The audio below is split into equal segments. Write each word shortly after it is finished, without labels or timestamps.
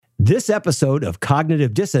This episode of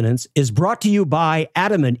Cognitive Dissonance is brought to you by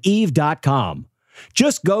AdamandEve.com.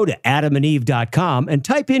 Just go to AdamandEve.com and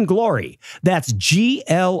type in Glory. That's Glory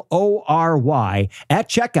at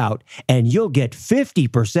checkout, and you'll get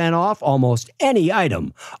 50% off almost any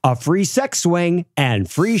item, a free sex swing, and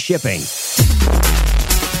free shipping.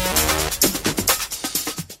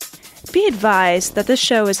 Be advised that this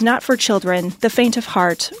show is not for children, the faint of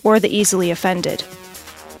heart, or the easily offended.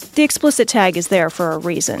 The explicit tag is there for a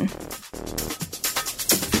reason.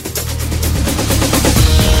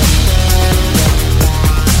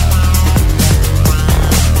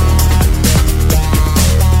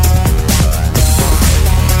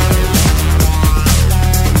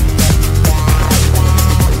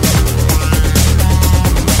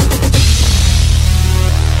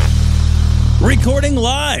 Recording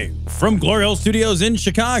live from Glory Hole Studios in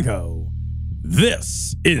Chicago,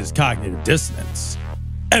 this is Cognitive Dissonance.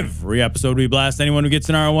 Every episode we blast anyone who gets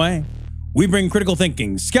in our way. We bring critical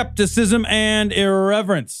thinking, skepticism, and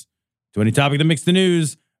irreverence to any topic that makes the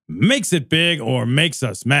news, makes it big, or makes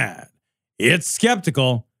us mad. It's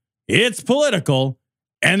skeptical, it's political,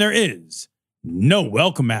 and there is no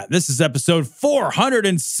welcome mat. This is episode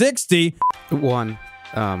 460.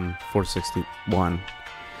 461.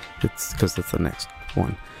 It's because that's the next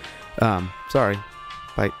one. Sorry.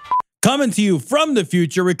 Bye. Coming to you from the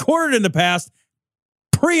future, recorded in the past,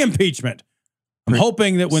 pre-impeachment. I'm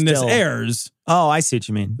hoping that when this airs... Oh, I see what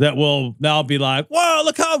you mean. That will now be like, whoa,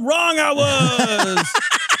 look how wrong I was.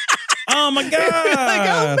 Oh, my God. Like,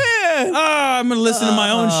 oh, man. I'm going to listen to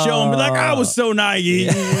my own show and be like, I was so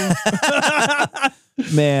naive.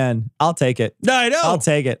 Man, I'll take it. I know. I'll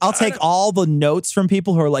take it. I'll take all the notes from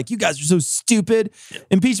people who are like, you guys are so stupid.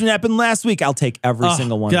 Impeachment happened last week. I'll take every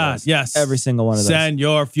single one of those. Yes. Every single one of those. Send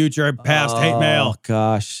your future past hate mail. Oh,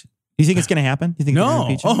 gosh. You think it's going to happen? You think they're gonna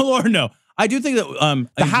impeach him? Oh, Lord, no. I do think that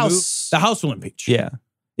the House will impeach. Yeah.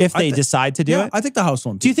 If they decide to do it? I think the House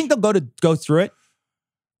will impeach. Do you think they'll go through it?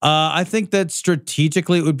 I think that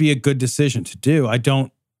strategically it would be a good decision to do. I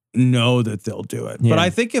don't know that they'll do it. Yeah. But I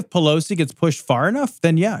think if Pelosi gets pushed far enough,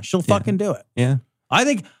 then yeah, she'll fucking do it. Yeah. I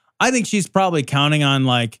think she's probably counting on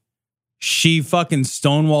like she fucking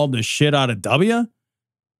stonewalled the shit out of W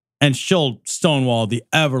and she'll stonewall the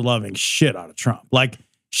ever-loving shit out of Trump. Like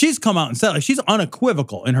she's come out and said, like she's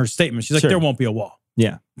unequivocal in her statement. She's like, there won't be a wall.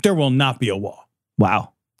 Yeah. There will not be a wall.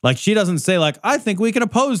 Wow. Like she doesn't say like, I think we can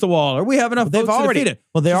oppose the wall or we have enough votes to defeat it.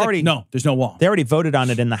 Well, She's like, no, there's no wall. They already voted on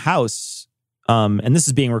it in the House. And this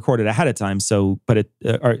is being recorded ahead of time. So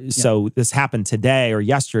this happened today or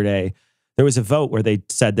yesterday. There was a vote where they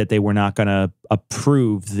said that they were not going to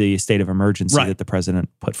approve the state of emergency that the president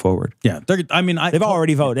put forward. Yeah. They've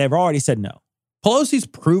already voted. They've already said no. Pelosi's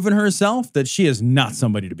proven herself that she is not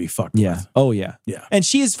somebody to be fucked with. Oh, yeah. Yeah. And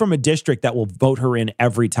she is from a district that will vote her in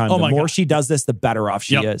every time. The more she does this, the better off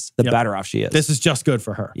she is. The better off she is. This is just good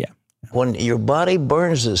for her. Yeah. When your body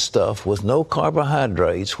burns this stuff with no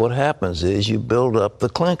carbohydrates, what happens is you build up the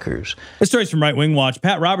clinkers. This story's from Right Wing Watch.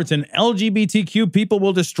 Pat Robertson, LGBTQ people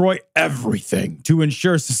will destroy everything to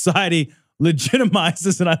ensure society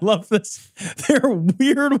legitimizes, and I love this, their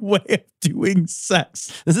weird way of doing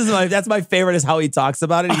sex. That's my favorite is how he talks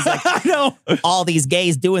about it. He's like, I know. All these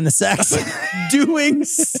gays doing the sex. Doing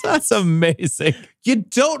sex. That's amazing. You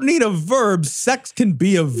don't need a verb. Sex can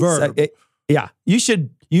be a verb. Yeah. You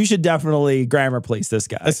should definitely grammar police this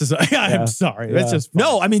guy. I'm sorry. That's just funny.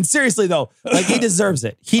 No, I mean, seriously, though. Like, he deserves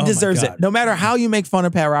it. He deserves it. No matter how you make fun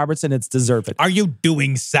of Pat Robertson, it's deserved it. Are you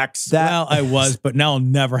doing sex? Well, I was, but now I'll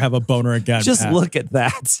never have a boner again. Just Pat. look at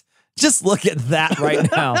that. Just look at that right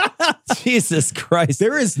now. Jesus Christ.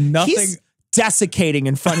 There is nothing... He's desiccating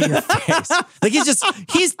in front of your face. Like,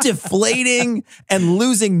 he's deflating and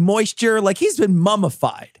losing moisture. Like, he's been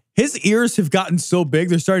mummified. His ears have gotten so big,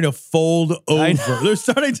 they're starting to fold over. They're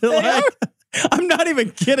starting to like... I'm not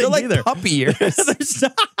even kidding. They're like either. Puppy ears.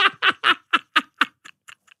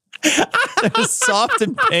 They're soft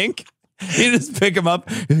and pink. You just pick them up.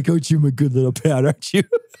 You're like, aren't you my good little Pat, aren't you?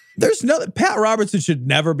 There's Pat Robertson should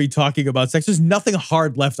never be talking about sex. There's nothing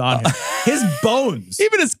hard left on him. His bones.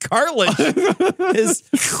 Even his cartilage.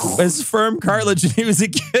 his firm cartilage when he was a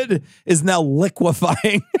kid is now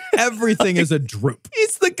liquefying. Everything is a droop.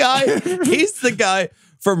 He's the guy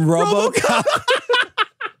from RoboCop.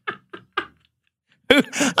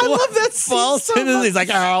 I love that falls so into. He's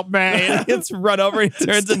like, oh man, he gets run over. And he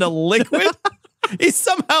turns into liquid. He's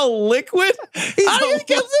somehow liquid. How do you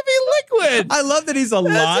get him to be liquid? I love that he's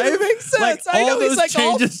alive. That doesn't make sense. Like, I know he's like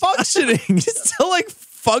changes. all functioning. He's still like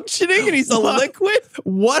functioning and he's a liquid.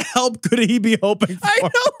 What help could he be hoping for? I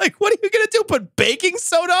know, like, what are you going to do? Put baking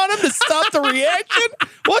soda on him to stop the reaction?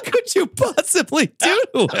 What could you possibly do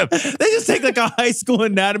to him? They just take like a high school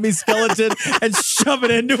anatomy skeleton and shove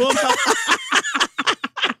it into him.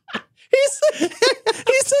 He's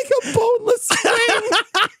like a boneless swing.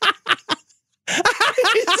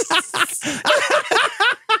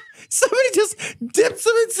 Somebody just dips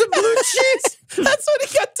him in some blue cheese. That's what he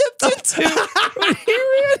got dipped into. When he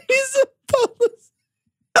ran, he's a boneless.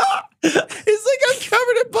 He's like, I'm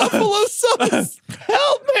covered in buffalo sauce.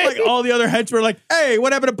 Help me. Like all the other henchmen are like, hey,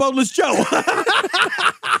 what happened to Boneless Joe?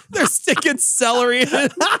 They're sticking celery in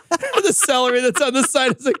it. The celery that's on the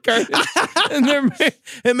side of the carton. And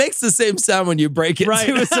it makes the same sound when you break it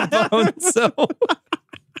too as a bone. So.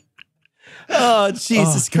 Oh,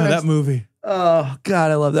 Jesus Christ. God, that movie. Oh,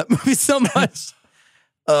 God, I love that movie so much.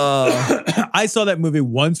 I saw that movie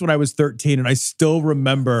once when I was 13, and I still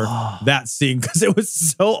remember that scene because it was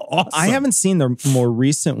so awesome. I haven't seen the more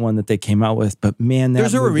recent one that they came out with, but man, that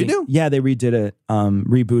There's a movie, redo? Yeah, they redid it,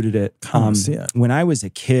 rebooted it. See it. When I was a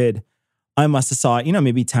kid, I must have saw it,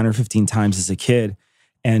 maybe 10 or 15 times as a kid.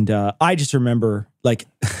 And I just remember like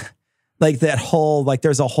that whole, like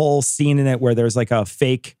there's a whole scene in it where there's like a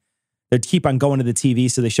fake, they keep on going to the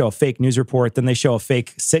TV. So they show a fake news report. Then they show a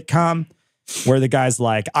fake sitcom where the guy's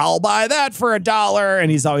like, I'll buy that for $1.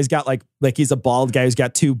 And he's always got like he's a bald guy who's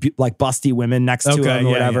got two like busty women next to him or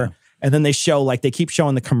whatever. Yeah. And then they show like, they keep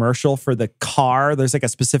showing the commercial for the car. There's like a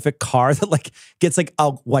specific car that like gets like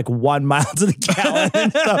 1 mile to the gallon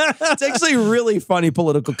and stuff. It's actually really funny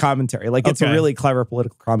political commentary. Like it's a really clever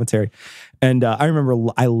political commentary. And I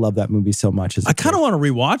remember I love that movie so much. I kind of want to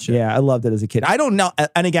rewatch it. Yeah, I loved it as a kid. I don't know.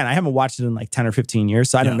 And again, I haven't watched it in like 10 or 15 years.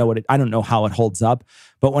 So I don't know I don't know how it holds up.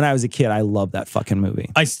 But when I was a kid, I loved that fucking movie.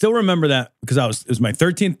 I still remember that because it was my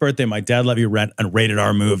 13th birthday. My dad let me rent a rated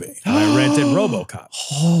R movie. And I rented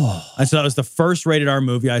RoboCop. And so that was the first rated R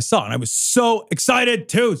movie I saw. And I was so excited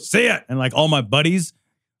to see it. And like all my buddies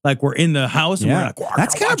like were in the house. And we're like,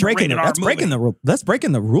 that's kind of breaking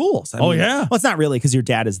the rules. I mean, yeah. Well, it's not really because your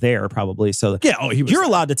dad is there probably. So yeah. You're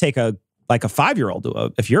allowed to take a 5-year-old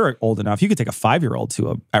to if you're old enough, you could take a 5-year-old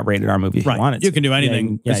to a rated R movie if you wanted to. You can do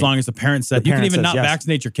anything as long as the parents said. You can even not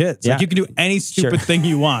vaccinate your kids. Yeah. Like you can do any stupid thing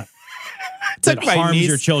you want that harms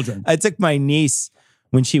your children. I took my niece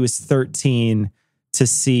when she was 13 to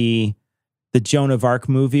see the Joan of Arc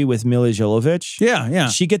movie with Mila Jovovich. Yeah.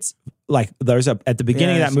 She gets like at the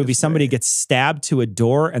beginning of that movie, somebody gets stabbed to a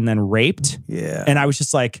door and then raped. Yeah. And I was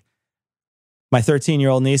just like, my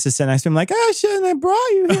 13-year-old niece is sitting next to me, like, I shouldn't have brought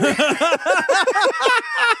you here.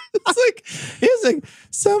 It's like,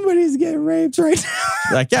 somebody's getting raped right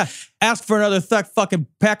now. Like, yeah, ask for another fucking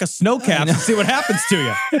pack of snow caps and see what happens to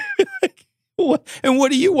you. And what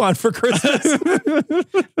do you want for Christmas? Not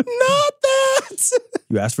that.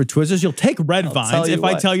 You ask for Twizzlers, you'll take red vines if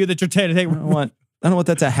I tell you that you're taking. I don't want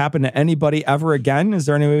that to happen to anybody ever again. Is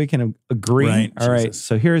there any way we can agree? Right, all right.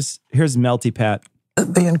 So here's Melty Pat.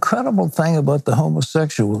 The incredible thing about the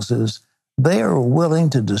homosexuals is they are willing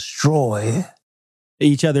to destroy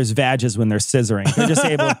each other's vages when they're scissoring. They're just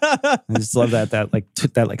able. I just love that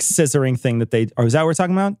scissoring thing that they. Or is that what we're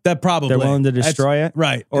talking about? That probably they're willing to destroy it,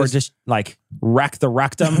 right? Or just like wreck the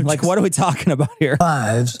rectum. Like what are we talking about here?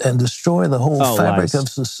 Lives and destroy the whole fabric of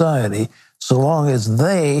society, so long as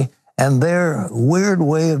they and their weird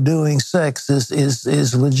way of doing sex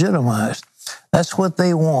is legitimized. That's what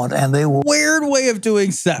they want, and they will. Weird way of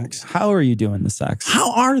doing sex. How are you doing the sex?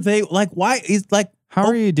 How are they? Like, why is like? How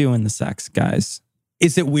are you doing the sex, guys?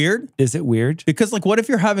 Is it weird? Is it weird? Because like, what if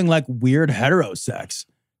you're having like weird hetero sex?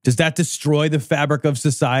 Does that destroy the fabric of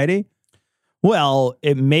society? Well,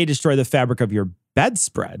 it may destroy the fabric of your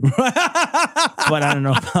bedspread, but I don't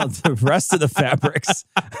know about the rest of the fabrics.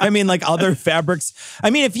 I mean, like other fabrics. I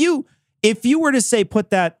mean, if you were to say put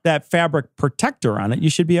that fabric protector on it, you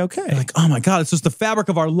should be okay. Like, oh my God, it's just the fabric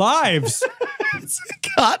of our lives. It's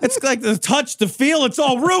like the touch, the feel, it's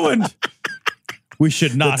all ruined. We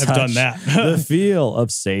should not have done that. The feel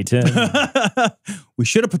of Satan. We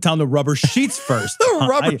should have put down the rubber sheets first. The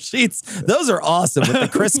rubber sheets. Those are awesome. With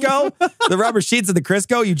the Crisco, the rubber sheets of the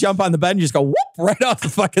Crisco, you jump on the bed and you just go whoop right off the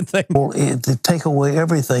fucking thing. Well, to take away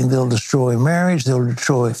everything, they'll destroy marriage, they'll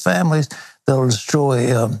destroy families, they'll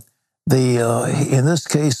destroy in this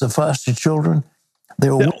case, the foster children.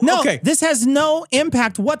 This has no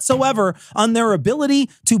impact whatsoever on their ability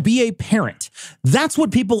to be a parent. That's what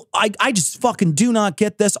people, I just fucking do not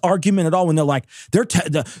get this argument at all when they're like, they're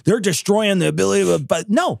destroying the ability of, but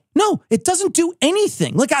no, it doesn't do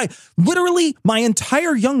anything. Like my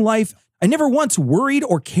entire young life, I never once worried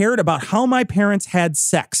or cared about how my parents had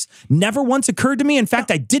sex. Never once occurred to me. In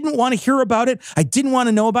fact, I didn't want to hear about it. I didn't want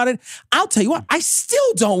to know about it. I'll tell you what, I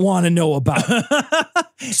still don't want to know about it.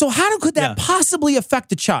 So how could that possibly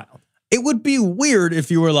affect a child? It would be weird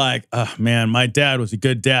if you were like, oh man, my dad was a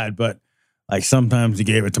good dad, but like sometimes he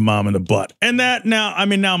gave it to mom in the butt. And that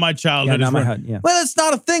now my childhood is well, it's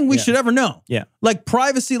not a thing we should ever know. Yeah. Like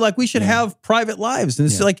privacy, like we should have private lives. And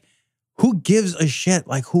it's like, who gives a shit?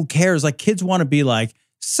 Like, who cares? Like, kids want to be like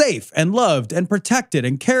safe and loved and protected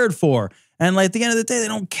and cared for. And like at the end of the day, they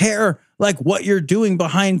don't care like what you're doing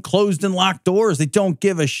behind closed and locked doors. They don't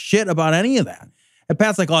give a shit about any of that. And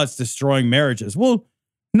Pat's like, oh, it's destroying marriages. Well,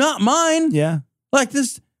 not mine. Yeah. Like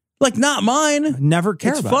this, like not mine. Never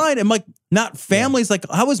care about it. It's fine. And like not families. Like,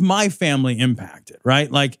 how is my family impacted?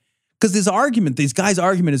 Right? Like, because these guys'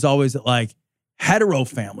 argument is always that like hetero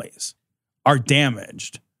families are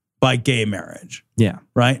damaged by gay marriage. Yeah.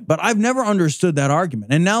 Right? But I've never understood that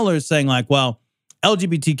argument. And now they're saying like, well,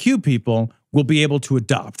 LGBTQ people will be able to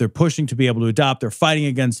adopt. They're pushing to be able to adopt. They're fighting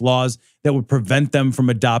against laws that would prevent them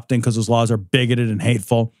from adopting because those laws are bigoted and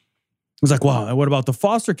hateful. It was like, wow, what about the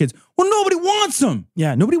foster kids? Well, nobody wants them.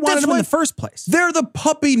 Yeah, nobody wanted them in the first place. They're the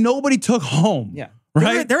puppy nobody took home. Yeah.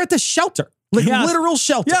 Right? They're at the shelter. Like literal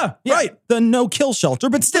shelter. Yeah, right. The no-kill shelter,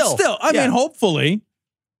 but still. I mean, hopefully.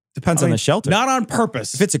 Depends on the shelter. Not on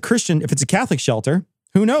purpose. If it's a Catholic shelter,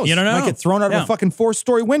 who knows? You don't know. Might get thrown out of a fucking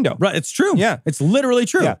 4-story window. Right, it's true. Yeah. It's literally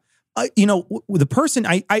true. Yeah. The person,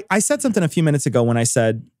 I said something a few minutes ago when I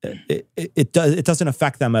said it doesn't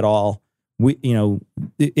affect them at all.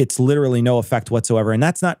 It's literally no effect whatsoever. And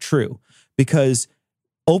that's not true, because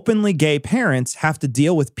openly gay parents have to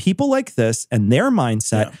deal with people like this and their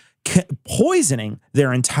mindset poisoning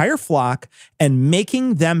their entire flock and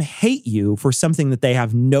making them hate you for something that they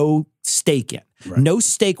have no stake in, no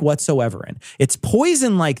stake whatsoever in. It's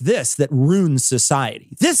poison like this that ruins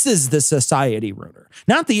society. This is the society ruiner,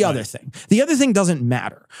 not the other thing. The other thing doesn't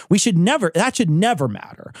matter. That should never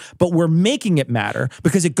matter, but we're making it matter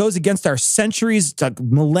because it goes against our centuries,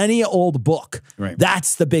 millennia old book. Right.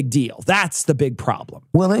 That's the big deal. That's the big problem.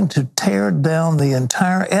 Willing to tear down the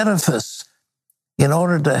entire edifice in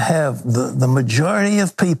order to have the majority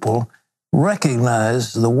of people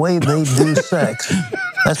recognize the way they do sex.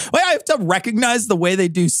 Wait, I have to recognize the way they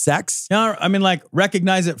do sex? No, I mean, like,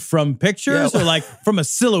 recognize it from pictures or like from a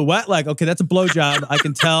silhouette. Like, okay, that's a blowjob. I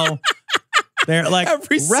can tell. They're like,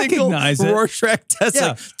 every recognize single it. Rorschach test.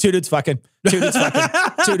 Like, two dudes fucking, two dudes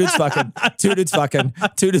fucking, two dudes fucking, two dudes fucking,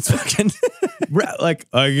 two dudes fucking.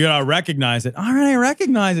 You gotta recognize it. All right, I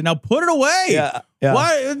recognize it. Now put it away. Yeah.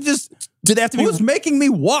 Why? Do they have to be? Who's making me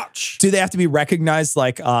watch? Do they have to be recognized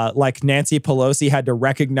like Nancy Pelosi had to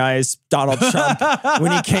recognize Donald Trump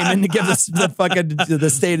when he came in to give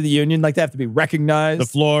the State of the Union? Like, they have to be recognized. The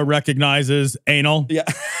floor recognizes anal. Yeah.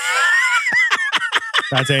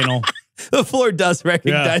 That's anal. The floor does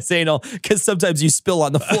recognize anal because sometimes you spill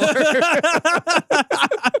on the floor.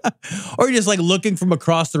 Or you're just like looking from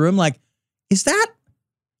across the room like, is that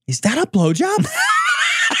a blowjob?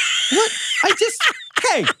 What?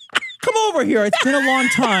 Hey, come over here. It's been a long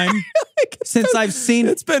time since I've seen.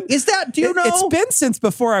 Do you know? It's been since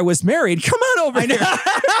before I was married. Come on over here.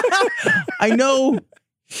 I know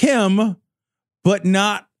him, but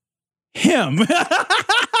not him.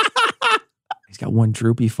 He's got one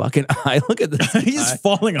droopy fucking eye. Look at this. He's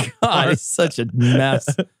falling apart. God, he's such a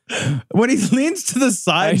mess. When he leans to the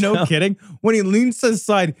side, no kidding. When he leans to the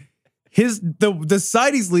side, the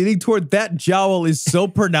side he's leaning toward, that jowl is so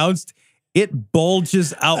pronounced. It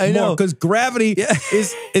bulges out more because gravity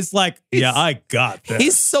is like, I got this.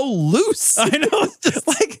 He's so loose. I know. It's just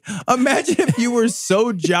like, imagine if you were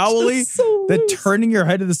so jowly that turning your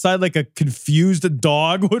head to the side like a confused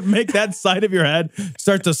dog would make that side of your head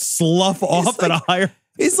start to slough off at a higher.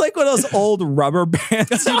 He's like one of those old rubber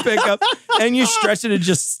bands you pick up and you stretch it and it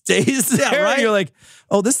just stays there. Yeah, right? And you're like,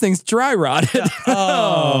 oh, this thing's dry rotted. Yeah.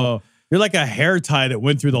 Oh, you're like a hair tie that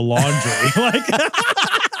went through the laundry. Like.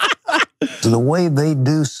 The way they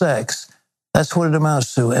do sex, that's what it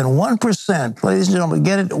amounts to. And 1%, ladies and gentlemen,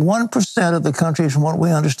 get it, 1% of the country, from what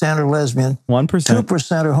we understand, are lesbian. 1%?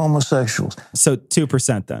 2% are homosexuals. So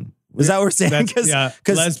 2% then. Is that what we're saying? Because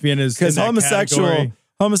lesbian is because homosexual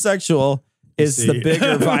is the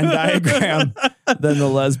bigger Venn diagram than the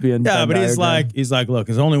lesbian. Yeah, but diagram. he's like, look,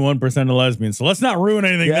 there's only 1% of lesbians, so let's not ruin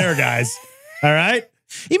anything there, guys. All right?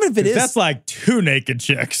 Even if it is, that's like 2 naked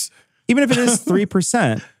chicks. Even if it is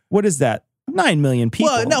 3%, what is that? 9 million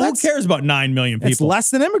people. Well, no, who cares about 9 million people? It's less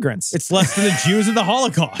than immigrants. It's less than the Jews in the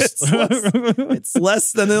Holocaust. It's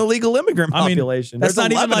less than the illegal immigrant population. That's There's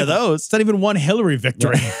not 11 even of those. It's not even one Hillary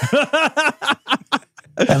victory.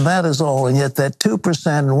 And that is all. And yet that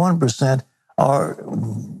 2% and 1% are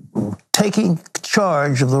taking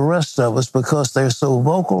charge of the rest of us because they're so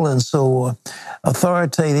vocal and so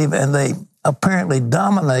authoritative, and they apparently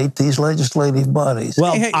dominate these legislative bodies.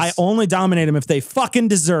 Well, I only dominate them if they fucking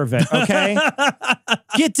deserve it, okay?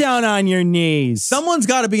 Get down on your knees. Someone's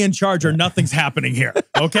got to be in charge or nothing's happening here,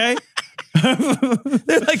 okay?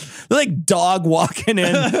 They're like dog walking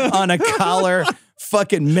in on a collar,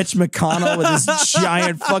 fucking Mitch McConnell with his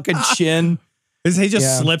giant fucking chin. He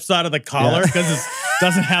just slips out of the collar because it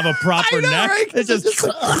doesn't have a proper neck. Right? It just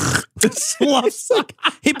sloughs.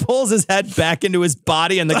 He pulls his head back into his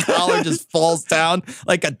body and the collar just falls down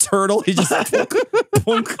like a turtle. He just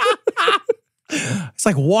punk. It's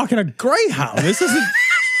like walking a greyhound. This isn't.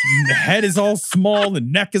 The head is all small. The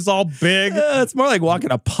neck is all big. It's more like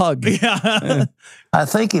walking a pug. Yeah. I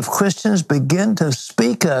think if Christians begin to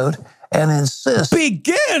speak out and insist.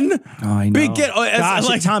 Begin? Oh, I know. Begin.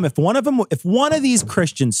 Gosh, Tom, if one of these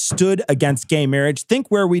Christians stood against gay marriage, think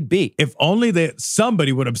where we'd be. If only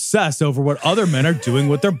somebody would obsess over what other men are doing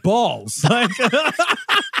with their balls. Like,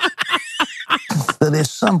 that if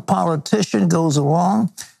some politician goes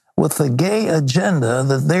along with the gay agenda,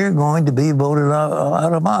 that they're going to be voted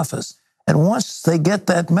out of office. And once they get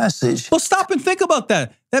that message... Well, stop and think about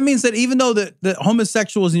that. That means that even though the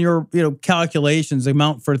homosexuals in your calculations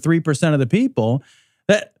amount for 3% of the people,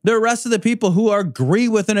 that the rest of the people who agree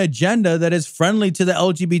with an agenda that is friendly to the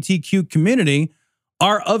LGBTQ community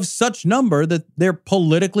are of such number that they're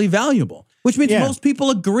politically valuable, which means most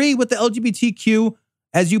people agree with the LGBTQ,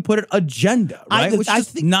 as you put it, agenda, right? Which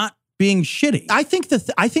is not being shitty. I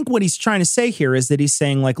think what he's trying to say here is that he's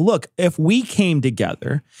saying, like, look, if we came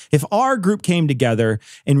together, if our group came together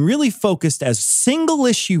and really focused as single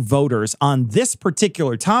issue voters on this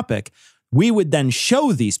particular topic, we would then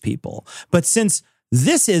show these people. But since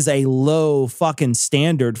this is a low fucking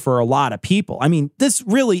standard for a lot of people, I mean, this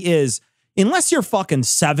really is, unless you're fucking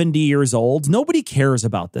 70 years old, nobody cares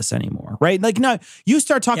about this anymore, right? Like, now you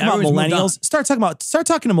start talking about millennials, start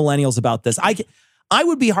talking to millennials about this. I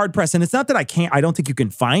would be hard pressed. And it's not that I don't think you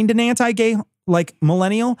can find an anti-gay like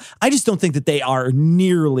millennial. I just don't think that they are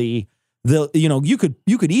nearly you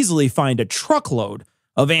could easily find a truckload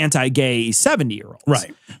of anti-gay 70-year-olds.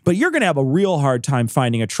 Right. But you're going to have a real hard time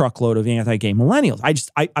finding a truckload of anti-gay millennials.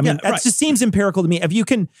 That just seems empirical to me. If you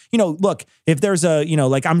can, look, if there's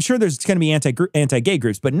I'm sure there's going to be anti-gay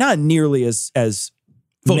groups, but not nearly as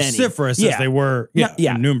vociferous as they were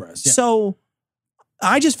numerous. Yeah. So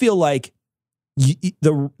I just feel like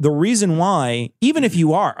the reason why, even if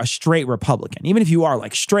you are a straight Republican, even if you are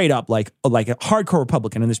like straight up like a hardcore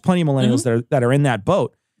Republican, and there's plenty of millennials that are in that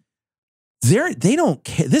boat, they don't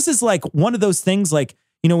care. This is like one of those things, like,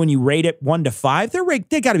 when you rate it 1 to 5,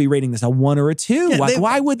 they got to be rating this a 1 or a 2. Yeah,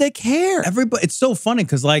 why would they care? Everybody, it's so funny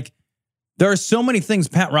because like there are so many things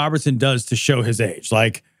Pat Robertson does to show his age,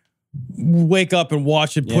 like wake up and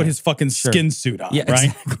watch and put his fucking skin suit on,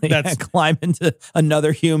 right? Exactly. Climb into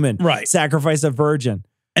another human, right? Sacrifice a virgin.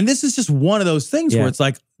 And this is just one of those things where it's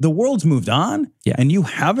like the world's moved on and you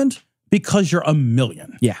haven't, because you're a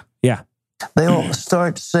million. Yeah. Yeah. They'll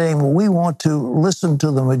start saying, well, we want to listen to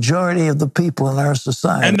the majority of the people in our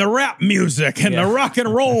society. And the rap music and the rock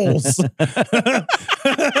and rolls.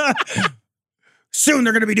 Soon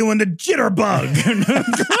they're going to be doing the jitterbug.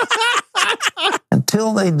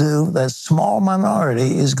 Until they do, that small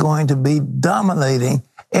minority is going to be dominating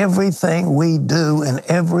everything we do in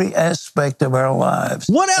every aspect of our lives.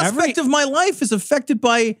 What aspect of my life is affected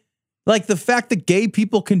by, like, the fact that gay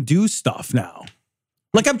people can do stuff now?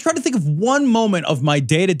 Like, I'm trying to think of one moment of my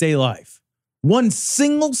day-to-day life, one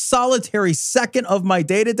single solitary second of my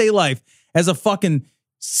day-to-day life as a fucking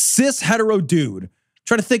cis hetero dude.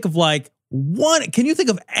 Try to think of like one. Can you think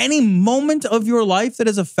of any moment of your life that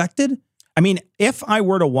is affected? I mean, if I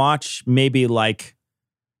were to watch maybe like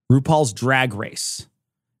RuPaul's Drag Race,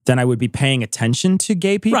 then I would be paying attention to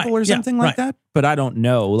gay people or something like that. But I don't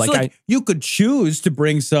know. Like, you could choose to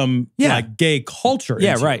bring some like gay culture into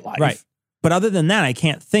your life. Right. But other than that, I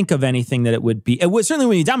can't think of anything that it would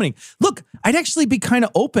certainly be dominating. Look, I'd actually be kind of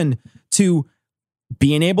open to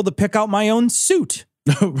being able to pick out my own suit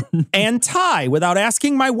and tie without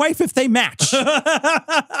asking my wife if they match.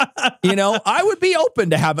 I would be open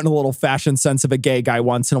to having a little fashion sense of a gay guy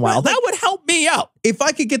once in a while. That would help me out. If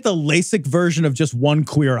I could get the LASIK version of just one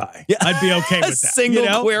queer eye, I'd be okay with that. A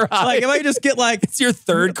single queer eye. Like, if I could just get like... It's your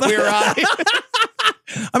third queer eye.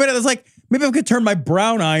 I mean, it was like, maybe I could turn my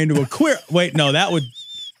brown eye into a queer... Wait, no, that would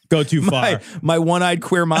go too far. My one-eyed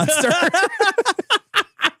queer monster.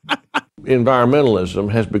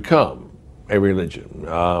 Environmentalism has become a religion,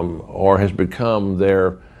 or has become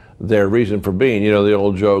their their reason for being. You know, the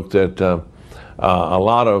old joke that a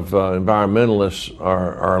lot of environmentalists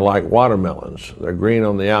are like watermelons. They're green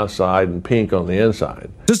on the outside and pink on the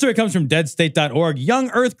inside. This story comes from deadstate.org. Young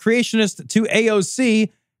Earth creationist to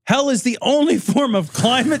AOC. Hell is the only form of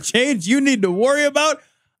climate change you need to worry about.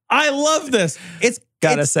 I love this.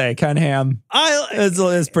 Gotta say, Cunningham,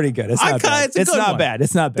 it's pretty good. It's not bad. It's not bad.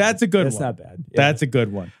 It's not bad. That's a good one. It's not bad. Yeah. That's a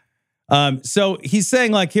good one. So he's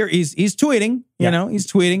saying, like, here, he's tweeting, you know,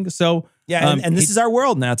 he's tweeting. So yeah, and this is our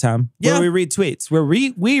world now, Tom. Where we read tweets. Where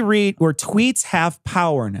where tweets have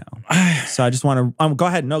power now. So I just want to go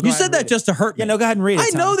ahead. You said that just to hurt me. Yeah, no, go ahead and read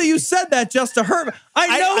it. I know that you said that just to hurt me.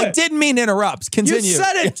 I didn't mean to interrupt. Continue. You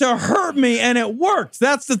said it to hurt me, and it worked.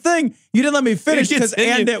 That's the thing. You didn't let me finish because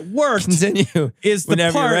and it worked. Continue. Is the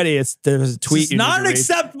Whenever part. You're ready. There's a tweet. It's not an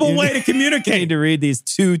acceptable way to communicate. You need to read these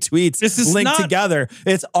two tweets linked together.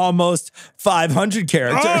 It's almost 500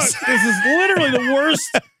 characters. Oh, this is literally the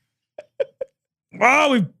worst.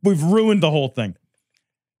 Oh, we've ruined the whole thing.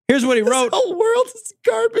 Here's what he wrote. The whole world is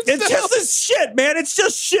garbage. It's just this shit, man. It's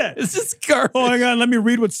just shit. It's just garbage. Oh my God, let me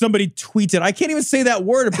read what somebody tweeted. I can't even say that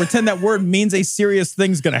word and pretend that word means a serious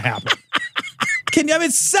thing's going to happen.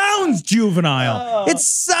 It sounds juvenile. It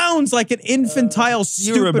sounds like an infantile,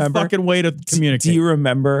 stupid fucking way to communicate. Do you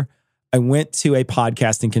remember? I went to a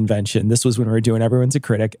podcasting convention. This was when we were doing Everyone's a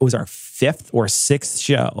Critic. It was our 5th or 6th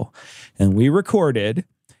show. And we recorded,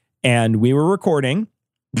 and we were recording,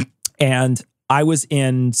 and I was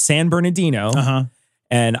in San Bernardino,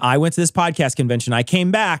 and I went to this podcast convention. I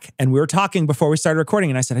came back, and we were talking before we started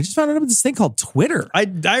recording, and I said, I just found out about this thing called Twitter. I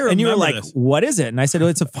remember And you were like, this. What is it? And I said,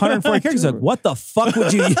 it's 140 characters. Like, what the fuck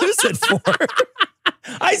would you use it for?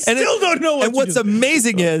 I still don't know what And what's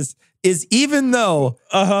amazing is even though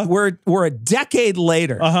we're a decade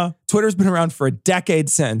later, Twitter's been around for a decade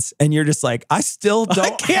since, and you're just like, I still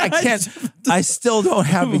don't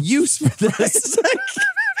have a use for this.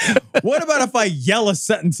 What about if I yell a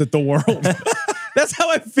sentence at the world? That's how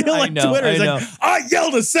I feel like Twitter. It's like, I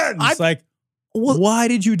yelled a sentence. Why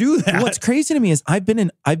did you do that? What's crazy to me is I've been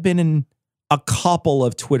in a couple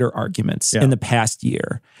of Twitter arguments in the past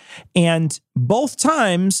year. And both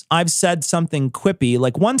times I've said something quippy.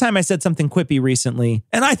 Like one time I said something quippy recently,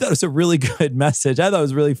 and I thought it was a really good message. I thought it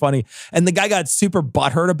was really funny. And the guy got super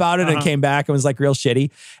butthurt about it and came back and was like real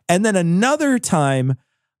shitty. And then another time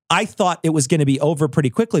I thought it was going to be over pretty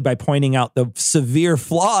quickly by pointing out the severe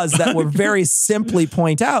flaws that were very simply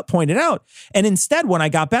pointed out. And instead, when I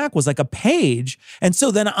got back was like a page. And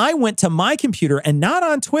so then I went to my computer and not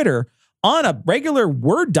on Twitter, on a regular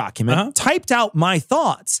Word document, typed out my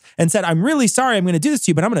thoughts and said, I'm really sorry I'm going to do this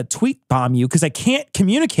to you, but I'm going to tweet bomb you because I can't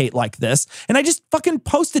communicate like this. And I just fucking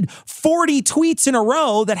posted 40 tweets in a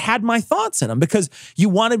row that had my thoughts in them because you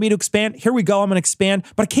wanted me to expand. Here we go. I'm going to expand,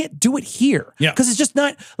 but I can't do it here. Yeah. Because it's just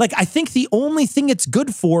not like, I think the only thing it's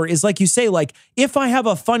good for is like you say, like if I have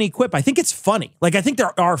a funny quip, I think it's funny. Like I think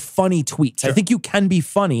there are funny tweets. Sure. I think you can be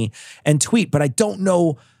funny and tweet, but I don't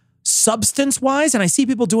know substance wise, and I see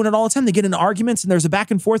people doing it all the time. They get into arguments and there's a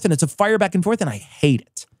back and forth and it's a fire back and forth, and I hate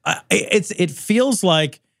it. It feels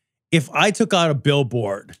like if I took out a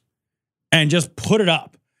billboard and just put it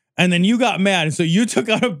up, and then you got mad, and so you took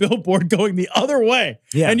out a billboard going the other way,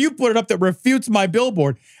 and you put it up that refutes my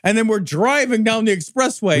billboard, and then we're driving down the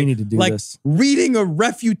expressway. We need to do this. Reading a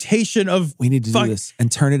refutation of. We need to do this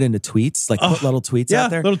and turn it into tweets. Like put little tweets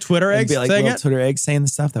out there, little Twitter eggs, be like saying little Twitter eggs saying the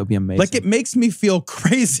stuff. That would be amazing. Like it makes me feel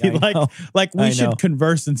crazy. Like we should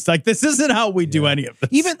converse and like this isn't how we do any of this.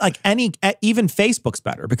 Even Facebook's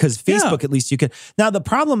better because Facebook at least you can. Now the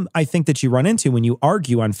problem I think that you run into when you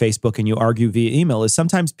argue on Facebook and you argue via email is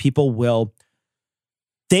sometimes people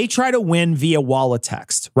they try to win via wall of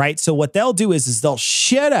text, right? So what they'll do is they'll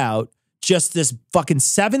shit out just this fucking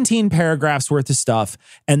 17 paragraphs worth of stuff,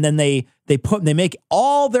 and then they make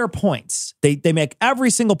all their points. They make every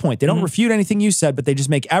single point. They don't refute anything you said, but they just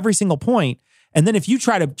make every single point. And then if you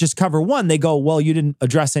try to just cover one, they go, well, you didn't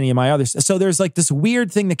address any of my others. So there's like this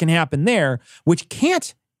weird thing that can happen there, which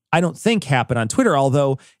can't, I don't think, happen on Twitter.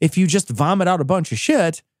 Although if you just vomit out a bunch of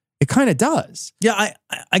shit, it kind of does. Yeah,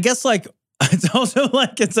 I guess like it's also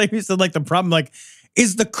like it's like you said, like the problem like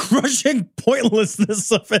is the crushing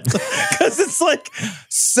pointlessness of it because it's like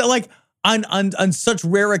so like on such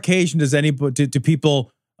rare occasion does anybody do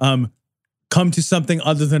people come to something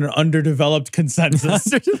other than an underdeveloped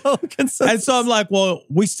consensus. And so I'm like, well,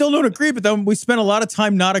 we still don't agree, but then we spend a lot of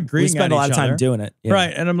time not agreeing. We spend a lot of time doing it,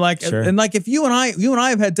 right? And I'm like, and like if you and I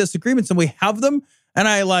have had disagreements and we have them. And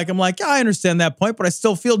I'm like, yeah, I understand that point, but I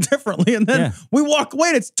still feel differently. And then we walk away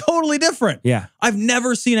and it's totally different. Yeah. I've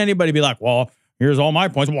never seen anybody be like, well, here's all my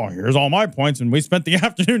points. Well, here's all my points. And we spent the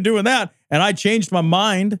afternoon doing that. And I changed my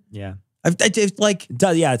mind. Yeah. It's like,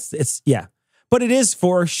 it's yeah. But it is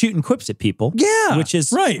for shooting quips at people. Yeah. Which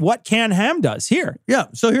is right. what Canned Ham does here. Yeah.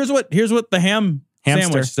 So here's what the ham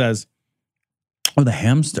sandwich says. Oh, the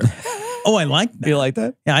hamster. Oh, I like that. You like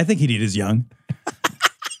that? Yeah, I think he'd eat his young.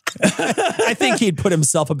 I think he'd put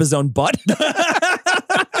himself up his own butt.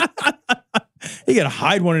 He could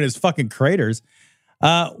hide one in his fucking craters. He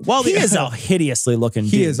is a hideously looking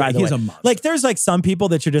dude, by the way. He's a monster. Like, there's like some people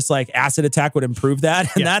that you're just like, acid attack would improve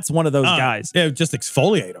that. And that's one of those guys. Yeah, just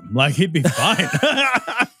exfoliate him. Like, he'd be fine.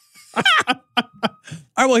 All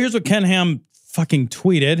right, well, here's what Ken Ham fucking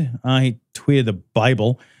tweeted. He tweeted the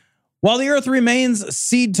Bible. While the earth remains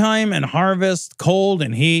seed time and harvest, cold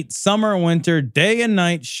and heat, summer and winter, day and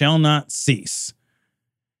night shall not cease.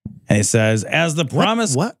 And he says, as the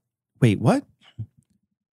promise... What? Wait, what?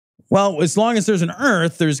 Well, as long as there's an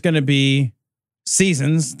earth, there's going to be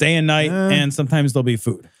seasons, day and night, and sometimes there'll be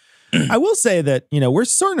food. I will say that,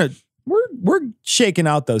 we're shaking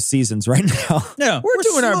out those seasons right now. Yeah, we're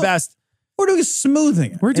doing our best. We're doing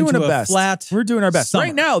smoothing it. We're doing our into a best. Flat. We're doing our best. Summer.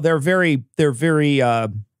 Right now, they're very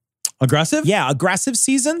aggressive. Yeah, aggressive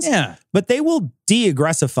seasons. Yeah, but they will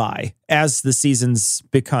de-aggressify as the seasons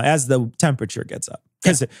become, as the temperature gets up.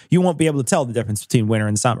 Because you won't be able to tell the difference between winter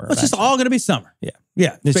and summer. It's just all going to be summer. Yeah.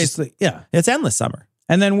 Yeah. It's basically, it's endless summer.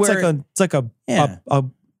 And then it's like a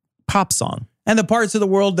pop song. And the parts of the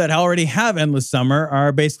world that already have endless summer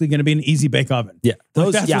are basically going to be an easy bake oven. Yeah.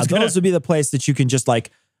 Those would be the place that you can just like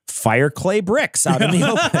fire clay bricks out in the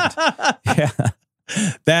open. Yeah.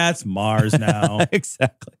 That's Mars now.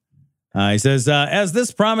 Exactly. He says, as this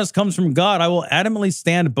promise comes from God, I will adamantly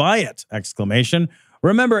stand by it! Exclamation.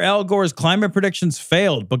 Remember, Al Gore's climate predictions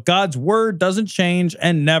failed, but God's word doesn't change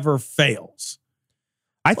and never fails.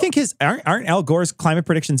 I think aren't Al Gore's climate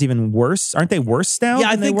predictions even worse? Aren't they worse now? Yeah,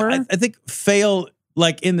 than they were? I think fail,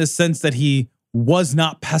 like in the sense that he was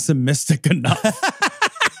not pessimistic enough.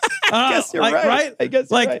 I guess you're right. I guess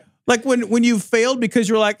you're right. Like when you failed because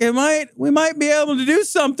you're like, we might be able to do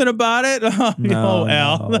something about it. Oh,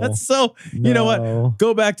 Al, that's so, you know what?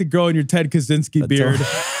 Go back to growing your Ted Kaczynski beard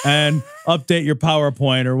and update your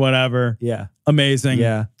PowerPoint or whatever. Yeah. Amazing.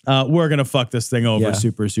 Yeah. We're going to fuck this thing over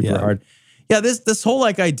super hard. Yeah. This whole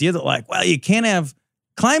like idea that like, well, you can't have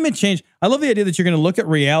climate change. I love the idea that you're going to look at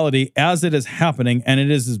reality as it is happening and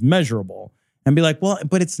it is measurable and be like, well,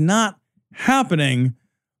 but it's not happening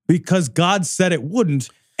because God said it wouldn't.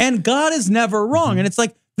 And God is never wrong. And it's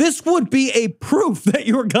like, this would be a proof that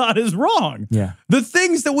your God is wrong. Yeah. The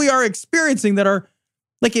things that we are experiencing that are,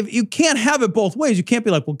 like, if you can't have it both ways, you can't be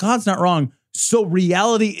like, well, God's not wrong, so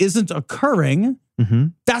reality isn't occurring. Mm-hmm.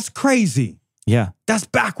 That's crazy. Yeah. That's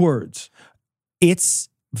backwards. It's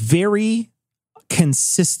very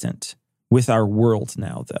consistent with our world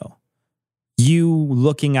now, though. You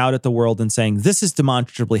looking out at the world and saying, this is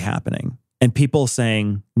demonstrably happening. And people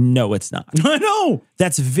saying, no, it's not. I know.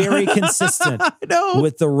 That's very consistent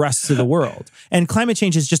with the rest of the world. And climate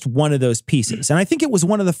change is just one of those pieces. And I think it was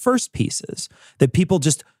one of the first pieces that people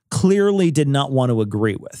just clearly did not want to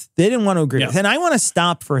agree with. They didn't want to agree with. And I want to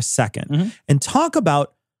stop for a second and talk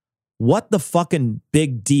about what the fucking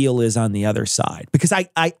big deal is on the other side. Because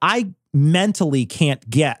I mentally can't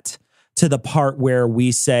get to the part where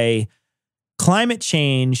we say climate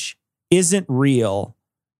change isn't real.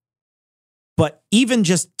 But even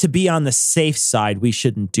just to be on the safe side, we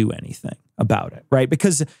shouldn't do anything about it, right?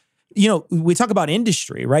 Because, we talk about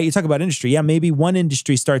industry, right? You talk about industry. Yeah, maybe one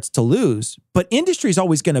industry starts to lose, but industry is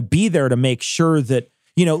always going to be there to make sure that,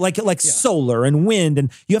 like solar and wind,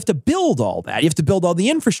 and you have to build all that. You have to build all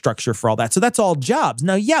the infrastructure for all that. So that's all jobs.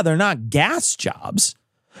 Now, yeah, they're not gas jobs,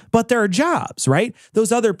 but there are jobs, right?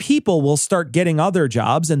 Those other people will start getting other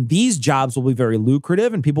jobs, and these jobs will be very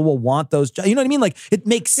lucrative, and people will want those jobs. You know what I mean? Like, it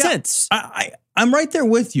makes sense. I'm right there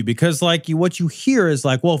with you because, like, what you hear is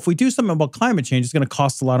like, well, if we do something about climate change, it's going to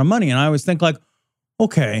cost a lot of money. And I always think like,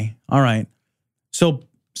 okay, all right. So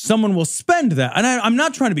someone will spend that. And I'm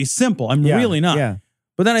not trying to be simple. I'm really not. Yeah.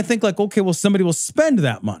 But then I think like, okay, well, somebody will spend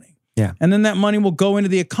that money. Yeah. And then that money will go into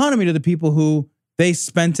the economy to the people who they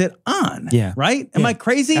spent it on. Yeah. Right? Am I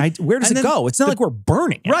crazy? Where does it go? It's not like we're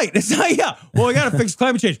burning it. Right. It's not, well, we got to fix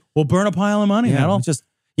climate change. We'll burn a pile of money. Yeah, That'll just...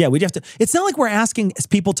 Yeah, we'd have to. It's not like we're asking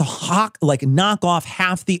people to knock off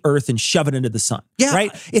half the earth and shove it into the sun. Yeah.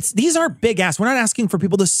 Right? These aren't big asks. We're not asking for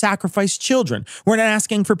people to sacrifice children. We're not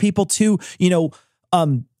asking for people to, I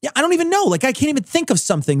don't even know. Like, I can't even think of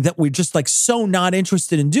something that we're just like so not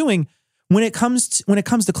interested in doing. When it comes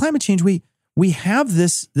to climate change, we have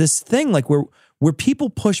this thing like where people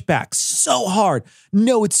push back so hard.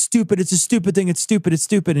 No, it's stupid. It's a stupid thing. It's stupid. It's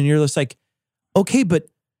stupid. And you're just like, okay, but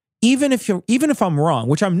even if I'm wrong,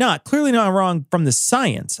 which I'm not, clearly not wrong from the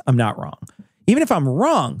science, I'm not wrong. Even if I'm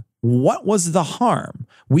wrong, what was the harm?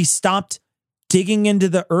 We stopped digging into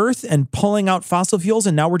the earth and pulling out fossil fuels,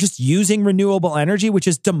 and now we're just using renewable energy, which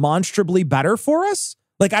is demonstrably better for us.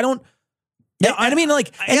 Like, I don't. Yeah, I mean,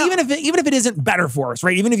 like, and even if it isn't better for us,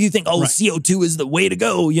 right? Even if you think, CO2 is the way to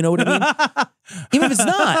go, you know what I mean? Even if it's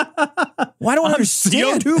not, why don't I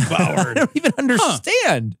understand? CO2 powered. I don't even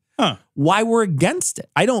understand why we're against it.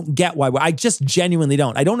 I don't get why. I just genuinely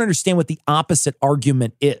don't. I don't understand what the opposite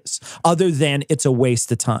argument is, other than it's a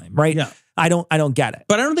waste of time, right? Yeah. I don't get it.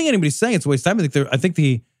 But I don't think anybody's saying it's a waste of time. I think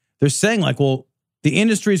they're saying like, well, the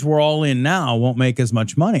industries we're all in now won't make as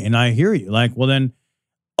much money. And I hear you. Like, well, then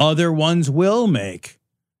other ones will make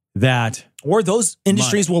that. Or those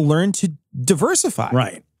industries will learn to diversify.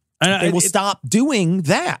 Right. And they will stop doing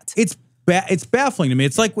that. It's baffling to me.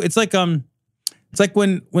 It's like when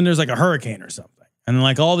there's like a hurricane or something, and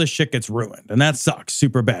like all this shit gets ruined, and that sucks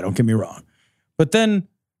super bad. Don't get me wrong. But then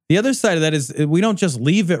the other side of that is we don't just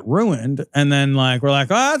leave it ruined, and then like we're like,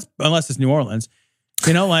 unless it's New Orleans,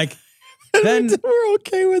 you know, like then we're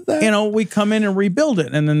okay with that. You know, we come in and rebuild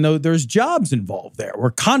it, and then there's jobs involved there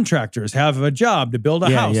where contractors have a job to build a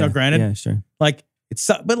house. Now, granted, sure. Like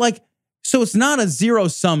but like, so it's not a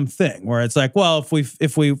zero-sum thing where it's like, well,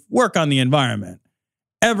 if we work on the environment,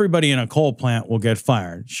 everybody in a coal plant will get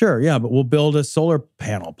fired. Sure, yeah, but we'll build a solar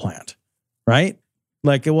panel plant, right?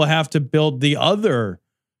 Like, it will have to build the other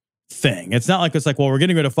thing. It's not like it's like, well, we're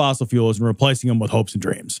getting rid of fossil fuels and replacing them with hopes and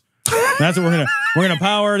dreams. That's what we're gonna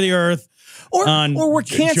power the earth. Or we're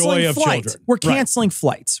canceling flights. We're canceling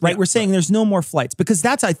flights, right? Yeah, we're saying there's no more flights because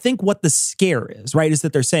that's, I think, what the scare is, right? Is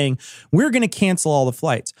that they're saying we're going to cancel all the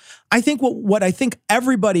flights. I think what I think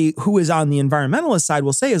everybody who is on the environmentalist side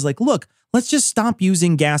will say is like, look, let's just stop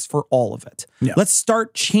using gas for all of it. Yeah. Let's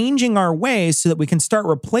start changing our ways so that we can start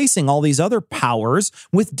replacing all these other powers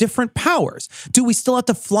with different powers. Do we still have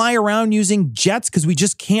to fly around using jets because we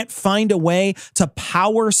just can't find a way to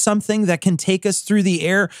power something that can take us through the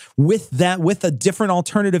air with a different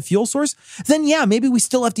alternative fuel source? Then yeah, maybe we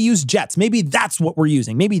still have to use jets. Maybe that's what we're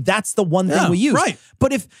using. Maybe that's the one thing we use. Right.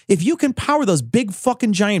 But if you can power those big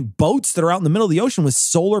fucking giant boats that are out in the middle of the ocean with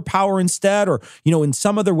solar power instead, or, you know, in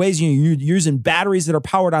some other ways, you're using batteries that are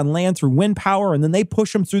powered on land through wind power, and then they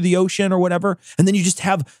push them through the ocean or whatever, and then you just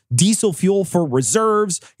have diesel fuel for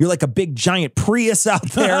reserves. You're like a big giant Prius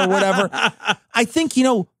out there or whatever. I think, you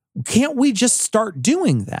know, can't we just start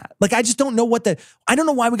doing that? Like, I just don't know I don't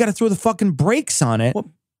know why we got to throw the fucking brakes on it.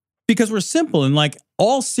 Well, because we're simple, and like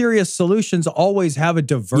all serious solutions always have a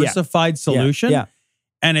diversified solution. Yeah.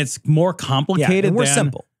 And it's more complicated and we're than,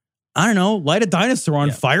 simple. I don't know, light a dinosaur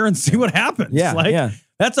on fire and see what happens. Yeah, like,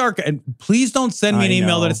 that's our, and please don't send me an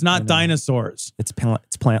email that it's not dinosaurs. It's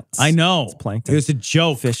plants. I know. It's plankton. It was a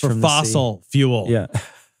joke Fish for from the fossil fuel. Yeah.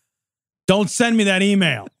 Don't send me that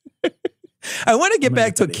email. I want to get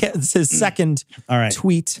back to his second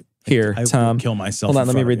tweet here, Tom. I will kill myself. Hold on,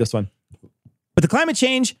 let me read this one. But the climate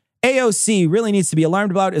change AOC really needs to be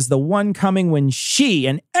alarmed about is the one coming when she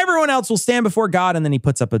and everyone else will stand before God. And then he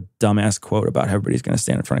puts up a dumbass quote about how everybody's going to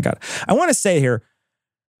stand in front of God. I want to say here,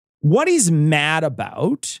 what he's mad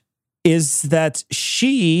about is that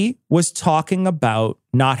she was talking about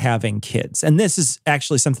not having kids. And this is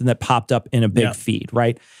actually something that popped up in a big feed,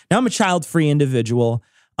 right? Now, I'm a child-free individual.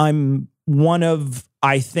 I'm one of,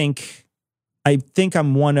 I think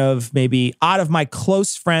I'm one of, maybe out of my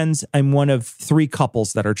close friends, I'm one of 3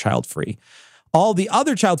 couples that are child-free. All the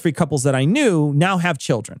other child-free couples that I knew now have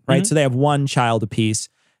children, right? Mm-hmm. So they have 1 child apiece.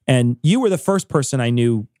 And you were the first person I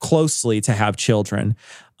knew closely to have children.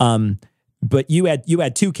 But you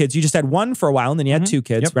had 2 kids. You just had 1 for a while, and then you had 2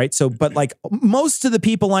 kids, right? So, but like most of the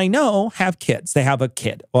people I know have kids. They have a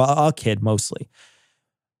kid, well, a kid mostly.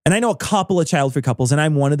 And I know a couple of child-free couples, and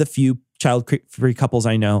I'm one of the few child-free couples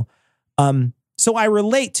I know. So I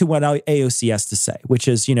relate to what AOC has to say, which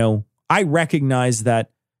is, you know, I recognize that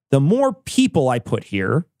the more people I put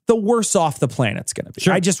here, the worse off the planet's going to be.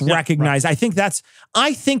 Sure. I just recognize, right.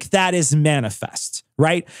 I think that is manifest,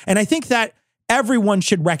 right? And I think that everyone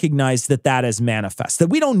should recognize that is manifest, that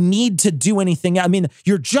we don't need to do anything. I mean,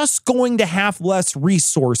 you're just going to have less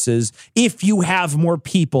resources if you have more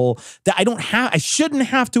people. That I shouldn't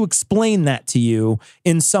have to explain that to you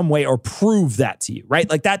in some way or prove that to you, right?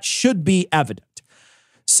 Like, that should be evident.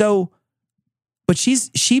 So But she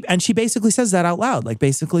basically says that out loud, like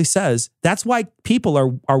basically says that's why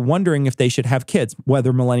people are wondering if they should have kids,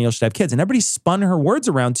 whether millennials should have kids. And everybody spun her words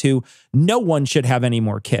around to no one should have any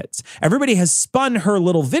more kids. Everybody has spun her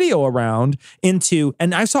little video around into,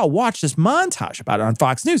 and I watch this montage about it on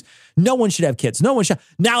Fox News. No one should have kids. No one should.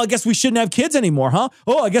 Now I guess we shouldn't have kids anymore, huh?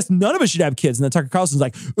 Oh, I guess none of us should have kids. And then Tucker Carlson's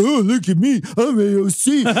like, oh, look at me. I'm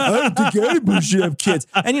AOC. I don't think anybody should have kids.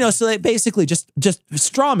 And, so they basically just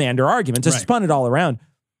straw manned her argument, just spun it all around.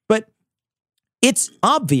 But it's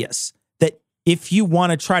obvious that if you want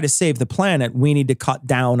to try to save the planet, we need to cut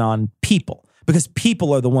down on people. Because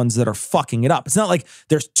people are the ones that are fucking it up. It's not like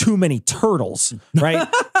there's too many turtles, right?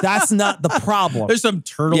 That's not the problem. There's some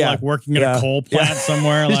turtle like working in a coal plant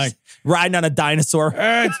somewhere, like riding on a dinosaur.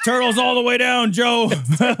 It's turtles all the way down, Joe.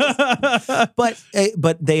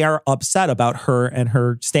 But they are upset about her and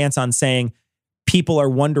her stance on saying people are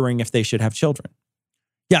wondering if they should have children.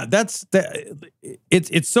 Yeah,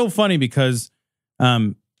 it's so funny because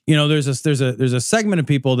there's a segment of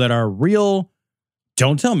people that are real.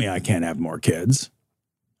 Don't tell me I can't have more kids.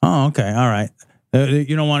 Oh, okay. All right.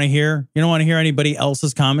 You don't want to hear anybody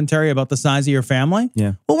else's commentary about the size of your family?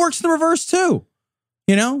 Yeah. Well, it works the reverse too.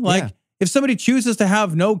 If somebody chooses to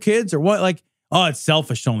have no kids or what, like, oh, it's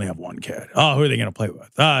selfish to only have one kid. Oh, who are they going to play with?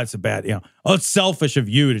 Oh, it's a bad, oh, it's selfish of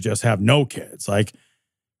you to just have no kids. Like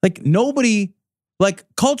nobody, like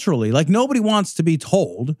culturally, like nobody wants to be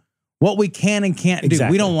told what we can and can't do.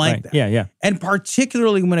 We don't like that. Yeah. And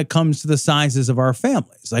particularly when it comes to the sizes of our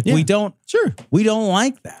families. Like we don't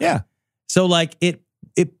like that. Yeah. So like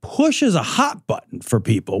it pushes a hot button for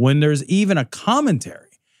people when there's even a commentary.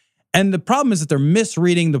 And the problem is that they're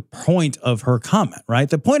misreading the point of her comment, right?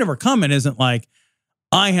 The point of her comment isn't like,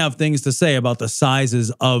 I have things to say about the sizes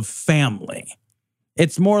of family.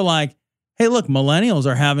 It's more like, hey, look, millennials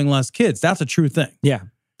are having less kids. That's a true thing. Yeah.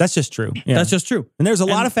 That's just true. Yeah. That's just true. And there's a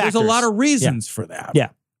lot of factors. There's a lot of reasons for that. Yeah.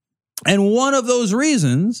 And one of those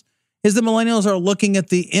reasons is that millennials are looking at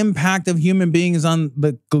the impact of human beings on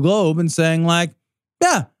the globe and saying like,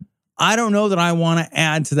 yeah, I don't know that I want to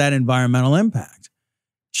add to that environmental impact.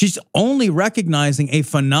 She's only recognizing a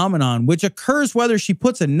phenomenon which occurs whether she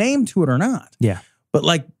puts a name to it or not. Yeah. But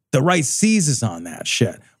like the right seizes on that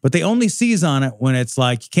shit. But they only seize on it when it's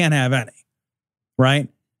like, you can't have any. Right?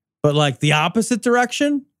 But like the opposite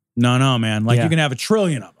direction, no, man. Like you can have 1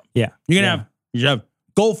 trillion of them. Yeah. You can have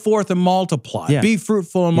go forth and multiply. Yeah. Be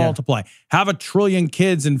fruitful and multiply. Have 1 trillion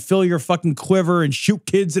kids and fill your fucking quiver and shoot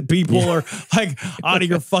kids at people or like out of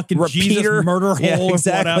your fucking Jesus murder hole or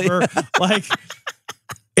whatever. Like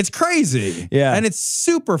it's crazy. Yeah. And it's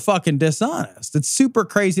super fucking dishonest. It's super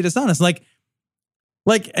crazy dishonest. Like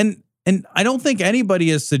and I don't think anybody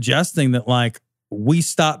is suggesting that like we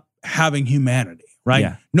stop having humanity, right?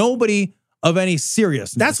 Yeah. Nobody of any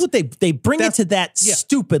seriousness. That's what they bring it to that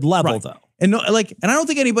stupid level though. And and I don't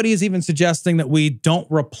think anybody is even suggesting that we don't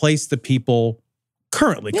replace the people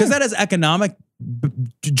currently, because that has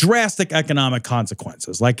drastic economic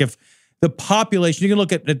consequences. Like if the population, you can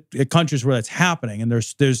look at countries where that's happening, and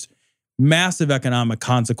there's massive economic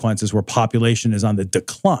consequences where population is on the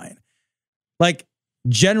decline. Like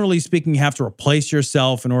generally speaking, you have to replace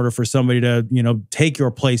yourself in order for somebody to, take your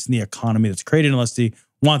place in the economy that's created, unless they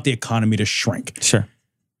want the economy to shrink. Sure.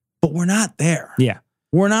 But we're not there. Yeah.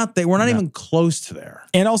 We're not there. We're not even close to there.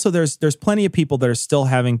 And also there's plenty of people that are still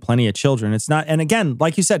having plenty of children. It's not, and again,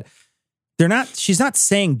 like you said, she's not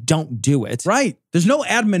saying don't do it. Right. There's no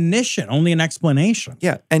admonition, only an explanation.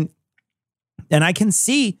 Yeah. And I can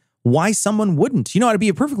see why someone wouldn't. To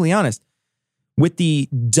be perfectly honest, with the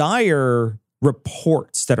dire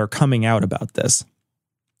reports that are coming out about this,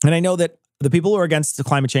 and I know that the people who are against the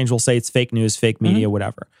climate change will say it's fake news, fake media,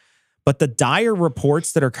 whatever. But the dire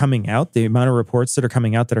reports that are coming out, the amount of reports that are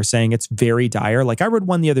coming out that are saying it's very dire. Like I read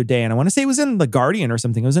one the other day, and I want to say it was in The Guardian or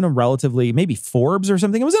something. It was in a relatively, maybe Forbes or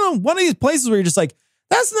something. It was in one of these places where you're just like,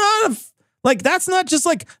 that's not just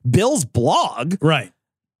like Bill's blog. Right.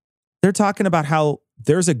 They're talking about how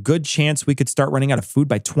there's a good chance we could start running out of food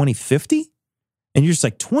by 2050. And you're just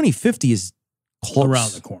like, 2050 is close.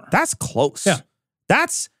 Around the corner. That's close. Yeah.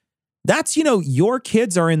 That's your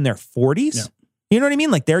kids are in their 40s. Yeah. You know what I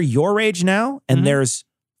mean? Like they're your age now, and there's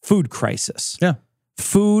food crisis. Yeah.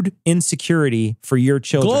 Food insecurity for your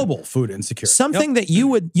children. Global food insecurity. Something that you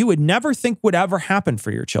would never think would ever happen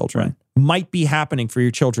for your children might be happening for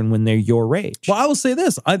your children when they're your age. Well, I will say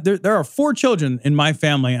this. There are 4 children in my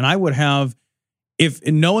family, and I would have, if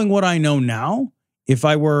knowing what I know now, if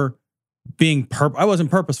I were I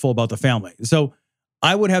wasn't purposeful about the family. So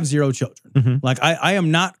I would have 0 children. Mm-hmm. Like I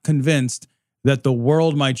am not convinced that the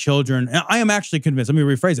world, my children, I am actually convinced, let me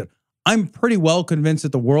rephrase it. I'm pretty well convinced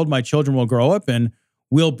that the world my children will grow up in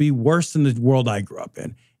will be worse than the world I grew up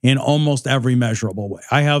in almost every measurable way.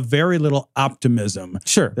 I have very little optimism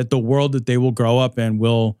that the world that they will grow up in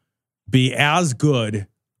will be as good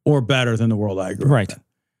or better than the world I grew up in.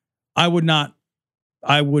 I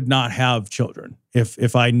would not have children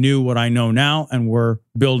if I knew what I know now and were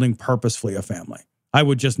building purposefully a family. I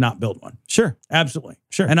would just not build one. Sure. Absolutely.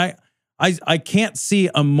 Sure. And I can't see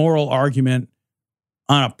a moral argument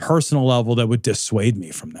on a personal level that would dissuade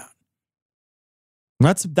me from that.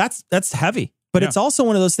 That's heavy. But it's also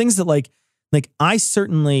one of those things that like I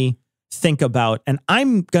certainly think about, and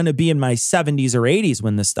I'm going to be in my 70s or 80s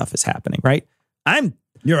when this stuff is happening, right?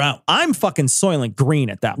 You're out. I'm fucking Soylent Green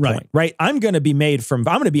at that point, right? I'm going to be I'm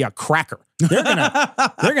going to be a cracker. They're going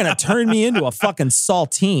to turn me into a fucking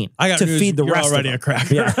saltine to feed the rest of them. You're already a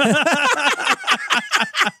cracker. Yeah.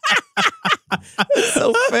 It's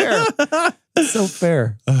so fair. It's so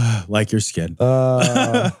fair. Like your skin.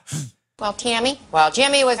 Well, Tammy, while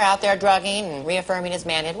Jimmy was out there drugging and reaffirming his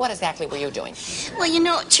manhood, what exactly were you doing? Well, you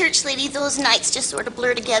know, church lady, those nights just sort of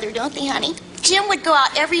blur together, don't they, honey? Jim would go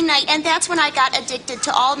out every night, and that's when I got addicted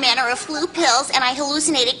to all manner of flu pills, and I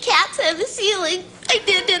hallucinated cats out of the ceiling. I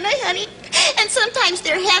did, didn't I, honey? And sometimes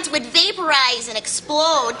their heads would vaporize and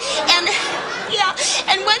explode. And, yeah,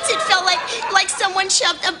 and once it felt like someone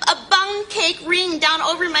shoved a bun cake ring down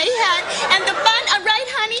over my head. And the bun, right,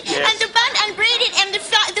 honey? Yes. And the bun unbraided, and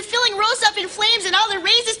the filling rose up in flames, and all the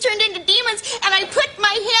raisins turned into demons. And I put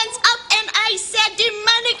my hands up, and I said,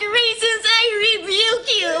 demonic raisins, I rebuke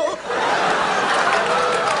you.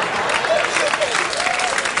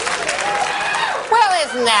 Well,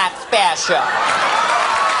 isn't that special?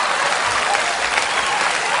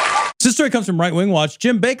 This story comes from Right Wing Watch.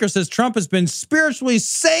 Jim Baker says Trump has been spiritually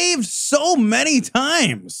saved so many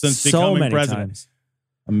times since becoming president. Times.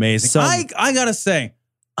 Amazing. I gotta say,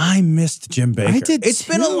 I missed Jim Baker. I did It's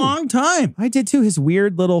been a long time. I did too. His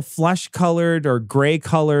weird little flesh-colored or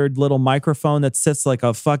gray-colored little microphone that sits like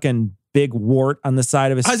a fucking big wart on the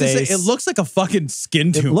side of his face. Say, it looks like a fucking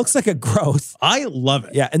skin tumor. It looks like a growth. I love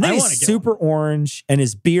it. Yeah, and then he's super orange, and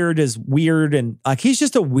his beard is weird, and like he's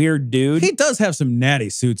just a weird dude. He does have some natty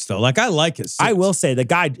suits though. Like I like his suits. I will say the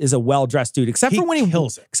guy is a well-dressed dude, except for when he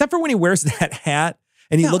wears that hat.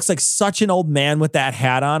 And he looks like such an old man with that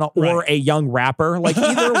hat on, or a young rapper, like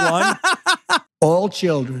either one. All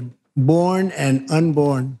children, born and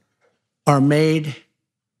unborn, are made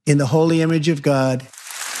in the holy image of God.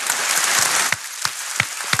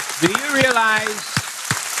 Do you realize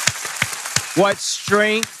what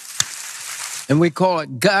strength, and we call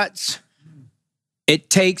it guts, it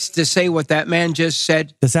takes to say what that man just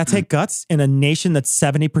said? Does that take guts in a nation that's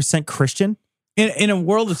 70% Christian? In a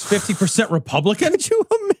world that's 50% Republican? Could you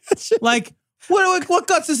imagine? Like, what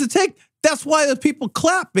guts does it take? That's why the people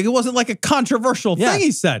clap, because it wasn't like a controversial thing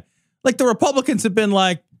he said. Like the Republicans have been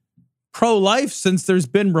like pro-life since there's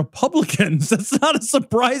been Republicans. That's not a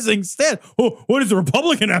surprising stand. Oh, what does the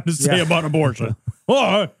Republican have to say about abortion?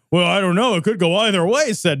 Oh, well, I don't know. It could go either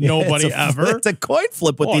way, said nobody ever. It's a coin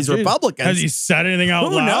flip with these Republicans. Has he said anything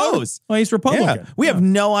out loud? Who knows? Well, he's Republican. Yeah. We have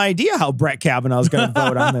no idea how Brett Kavanaugh is going to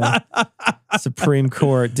vote on the Supreme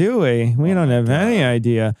Court, do we? We don't have any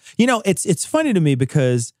idea. You know, it's funny to me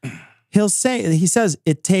because he says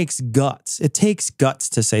it takes guts. It takes guts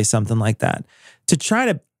to say something like that. To try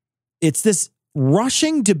to, it's this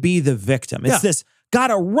rushing to be the victim. It's this,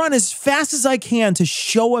 gotta run as fast as I can to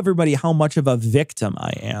show everybody how much of a victim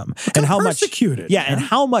I am. And how persecuted. And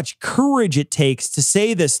how much courage it takes to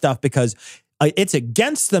say this stuff because it's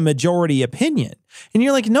against the majority opinion. And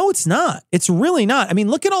you're like, no, it's not. It's really not. I mean,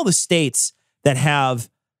 look at all the states that have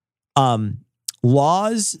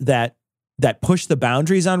laws that push the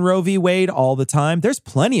boundaries on Roe v. Wade all the time. There's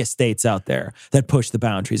plenty of states out there that push the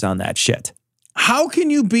boundaries on that shit. How can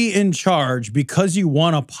you be in charge because you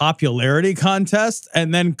won a popularity contest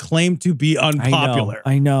and then claim to be unpopular?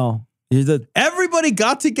 I know. Everybody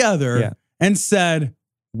got together and said,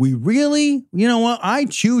 we really, you know what? I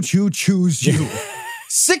choose you.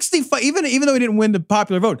 65, even though he didn't win the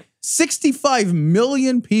popular vote, 65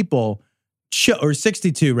 million people, or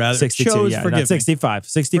 62 rather, 62, chose not forgiveness. 65.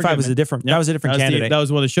 65 was a different, that was a different candidate. That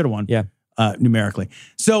was what they should have won. Yeah. Numerically.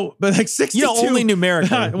 So, but like 62. Only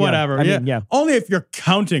numerically. Whatever. I mean, Only if you're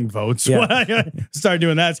counting votes. Start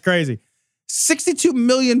doing that. It's crazy. 62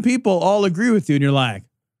 million people all agree with you. And you're like,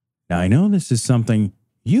 now I know this is something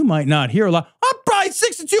you might not hear a lot. I'm probably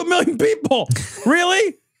 62 million people.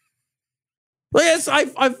 Really?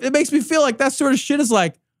 It makes me feel like that sort of shit is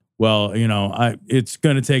like, well, you know, it's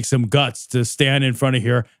going to take some guts to stand in front of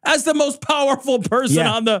here as the most powerful person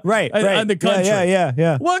on the on the country.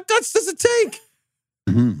 Yeah. What guts does it take?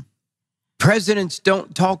 Mm-hmm. presidents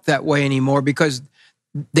don't talk that way anymore because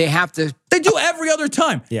they have to. They do every other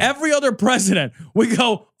time. Yeah. Every other president, we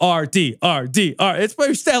go RD. It's what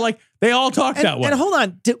you said. Like they all talk that way. And hold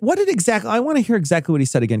on, what did exactly? I want to hear exactly what he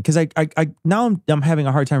said again because I now I'm having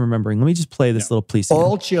a hard time remembering. Let me just play this little piece.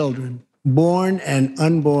 All children, born and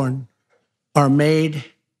unborn, are made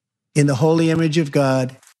in the holy image of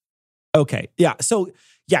God. Okay, yeah. So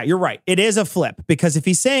yeah, you're right. It is a flip because if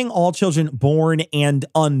he's saying all children born and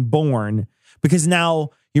unborn, because now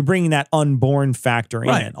you're bringing that unborn factor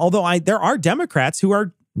in. Although there are Democrats who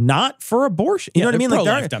are not for abortion. You know what I mean? Like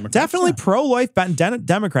there are definitely pro-life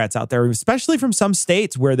Democrats out there, especially from some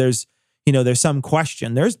states where there's some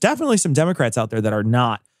question. There's definitely some Democrats out there that are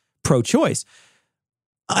not pro-choice.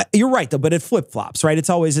 You're right though, but it flip-flops, right? It's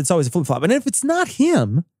always a flip-flop. And if it's not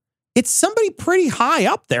him, it's somebody pretty high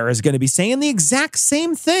up there is going to be saying the exact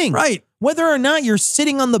same thing. Right. Whether or not you're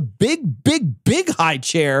sitting on the big high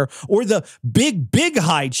chair or the big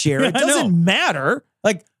high chair, it doesn't matter.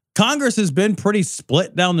 Like Congress has been pretty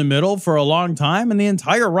split down the middle for a long time, and the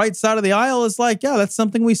entire right side of the aisle is like, yeah, that's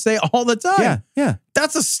something we say all the time. Yeah.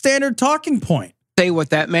 That's a standard talking point. Say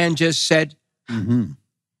what that man just said. Mm-hmm.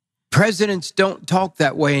 Presidents don't talk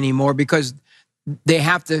that way anymore because they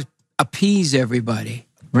have to appease everybody.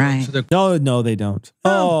 Right. So no, they don't.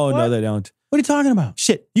 No, they don't. What are you talking about?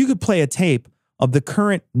 Shit, you could play a tape of the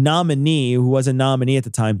current nominee who was a nominee at the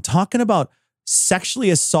time talking about sexually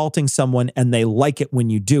assaulting someone and they like it when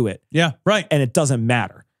you do it. Yeah, right. And it doesn't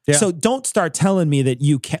matter. Yeah. So don't start telling me that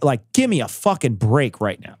you can't, give me a fucking break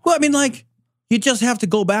right now. Well, I mean, you just have to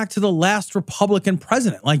go back to the last Republican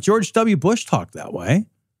president. Like George W. Bush talked that way.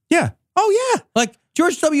 Yeah. Oh, yeah. Like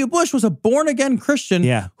George W. Bush was a born-again Christian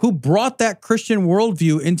who brought that Christian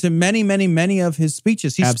worldview into many, many, many of his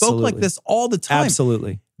speeches. He spoke like this all the time.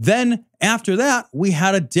 Absolutely. Then after that, we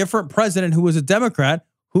had a different president who was a Democrat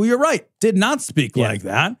who, you're right, did not speak like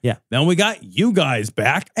that. Yeah. Then we got you guys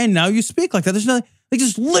back, and now you speak like that. There's nothing,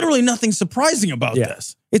 there's literally nothing surprising about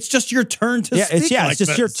this. It's just your turn to speak it's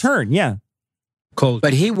just your turn. Yeah. Cold.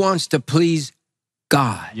 But he wants to please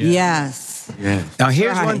God. Yes. Now,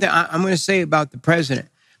 here's one thing I'm going to say about the president.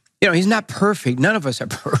 He's not perfect. None of us are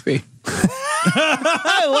perfect.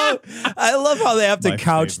 I love how they have to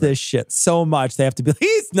couch this shit so much. They have to be,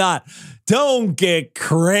 he's not, don't get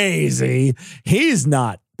crazy. He's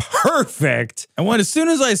not perfect. And as soon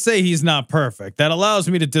as I say he's not perfect, that allows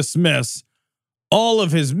me to dismiss all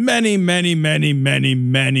of his many, many, many, many,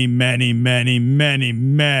 many, many, many, many,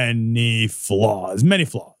 many flaws. Many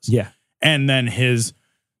flaws. Yeah. And then his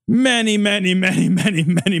many, many, many, many,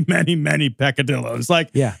 many, many, many peccadillos.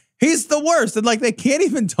 He's the worst. And they can't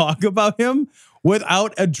even talk about him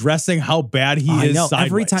without addressing how bad he is. No,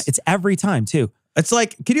 sideways. every time. It's every time too. It's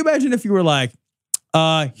like, can you imagine if you were like,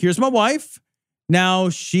 here's my wife. Now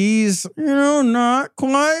she's, not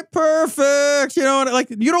quite perfect. You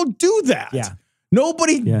don't do that. Yeah.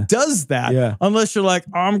 Nobody does that unless you're like,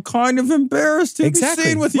 I'm kind of embarrassed to be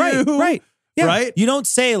seen with you. Right. Yeah. Right. You don't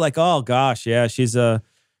say oh gosh, yeah, she's her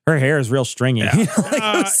hair is real stringy. Yeah. Who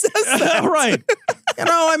says that? Right.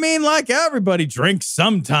 Everybody drinks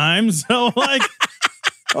sometimes. So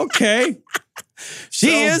okay.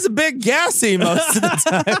 She is a bit gassy most of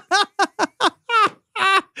the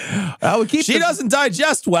time. She doesn't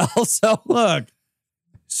digest well. So look,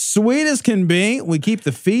 sweet as can be, we keep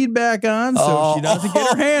the feedback on so she doesn't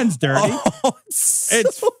get her hands dirty.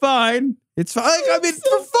 It's fine. It's fine. I mean,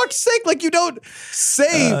 for fuck's sake, you don't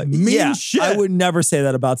say mean shit. I would never say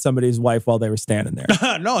that about somebody's wife while they were standing there.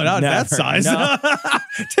 No, not that size. No.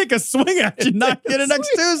 Take a swing at you, not get it next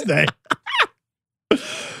Tuesday.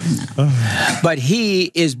 But he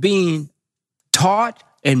is being taught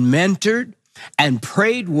and mentored and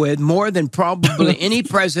prayed with more than probably any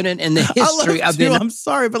president in the history of the I'm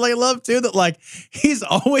sorry, but I love too that he's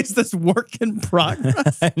always this work in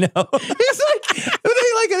progress. I know. He's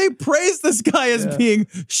they praise this guy as being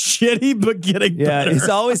shitty but getting better. Yeah, he's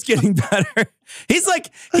always getting better. He's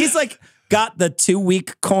got the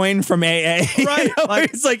 2-week coin from AA. Right.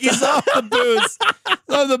 He's off the booze.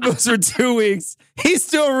 Off the booze for 2 weeks. He's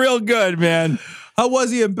doing real good, man. How was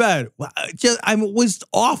he in bed? It was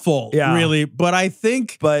awful, really. But I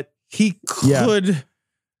think he could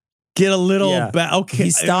get a little better. Okay.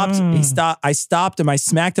 He stopped. I stopped him. I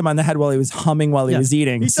smacked him on the head while he was humming while he was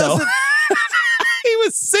eating. He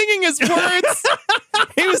was singing his words.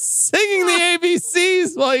 He was singing the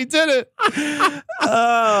ABCs while he did it.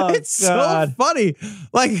 Oh, it's so funny.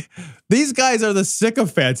 These guys are the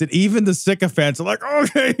sycophants, and even the sycophants are like,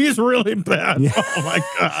 okay, he's really bad. Yeah. Oh my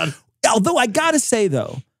God. Although I gotta say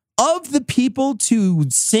though, of the people to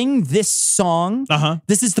sing this song,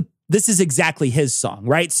 this is exactly his song,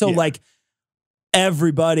 right? So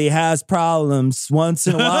everybody has problems. Once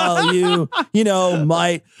in a while, you know,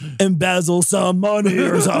 might embezzle some money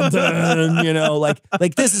or something. You know,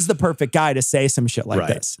 like this is the perfect guy to say some shit like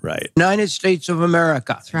this. Right. United States of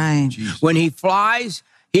America. That's right. When he flies,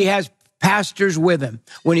 he has pastors with him.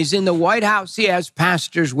 When he's in the White House, he has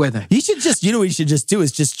pastors with him. He should just, you know what he should just do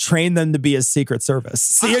is just train them to be his Secret Service.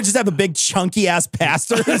 So you just have a big chunky ass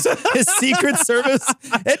pastor as his Secret Service.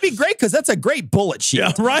 It'd be great because that's a great bullet sheet.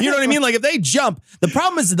 Yeah, right? You know what I mean? Like if they jump, the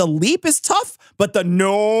problem is the leap is tough, but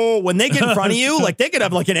when they get in front of you, like they could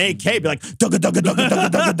have like an AK, be like, dugga, dugga, dugga, dugga,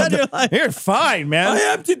 dugga, dugga. You're fine, man.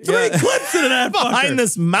 I emptied 3 clips into that behind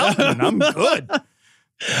this mountain. I'm good.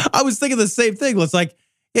 I was thinking the same thing. It's like,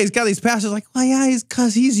 yeah, he's got these pastors like, well, yeah,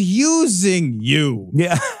 because he's using you.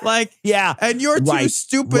 Yeah. Like, yeah. And you're too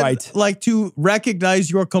stupid, like, to recognize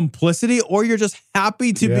your complicity, or you're just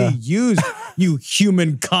happy to be used, you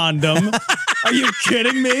human condom. Are you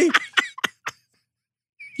kidding me?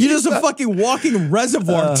 You're just a fucking walking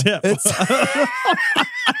reservoir tip.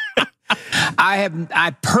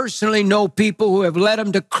 I personally know people who have led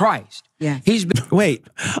him to Christ. Yeah. Wait.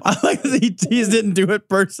 I like that he didn't do it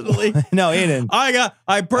personally. No, he didn't.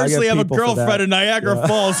 I personally have a girlfriend in Niagara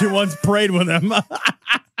Falls who once prayed with him.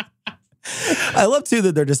 I love too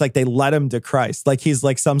that they're just like they led him to Christ, like he's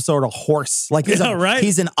like some sort of horse, like he's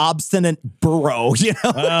he's an obstinate burro. You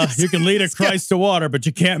know, you can lead a Christ to water, but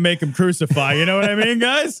you can't make him crucify. You know what I mean,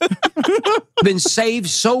 guys? Been saved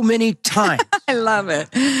so many times. I love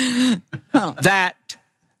it. That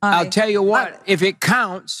I'll tell you what, if it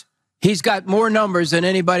counts, he's got more numbers than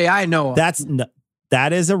anybody I know of.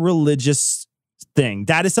 That is a religious thing.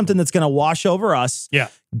 That is something that's going to wash over us. Yeah.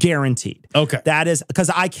 Guaranteed. Okay. That is because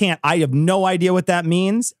I have no idea what that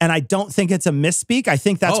means. And I don't think it's a misspeak. I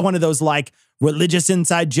think that's one of those like religious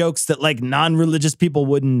inside jokes that like non-religious people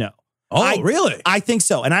wouldn't know. Oh, really? I think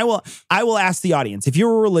so. And I will ask the audience, if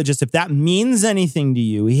you're religious, if that means anything to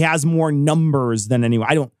you, he has more numbers than anyone.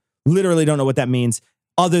 I literally don't know what that means.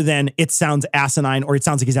 Other than it sounds asinine or it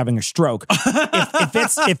sounds like he's having a stroke.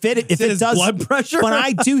 If it does blood pressure. But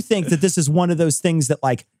I do think that this is one of those things that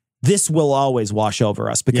like this will always wash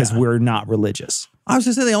over us because we're not religious. I was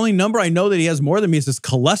gonna say the only number I know that he has more than me is his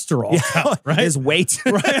cholesterol count, right? His weight.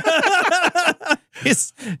 Right.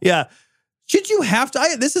 Should you have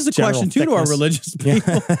to? This is a question too to our religious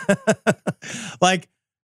people. Like,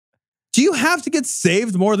 do you have to get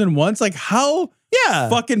saved more than once? Like how? Yeah.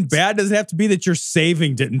 Fucking bad does it have to be that your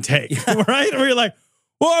saving didn't take, right? Where you're like,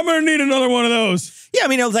 well, I'm going to need another one of those. Yeah, I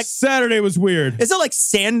mean, it was like Saturday was weird. Is it like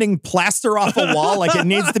sanding plaster off a wall? Like it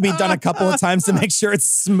needs to be done a couple of times to make sure it's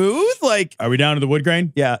smooth? Like, are we down to the wood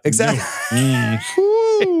grain? Yeah, exactly.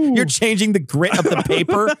 You're changing the grit of the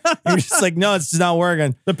paper. You're just like, no, it's just not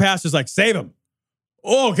working. The pastor's like, save him.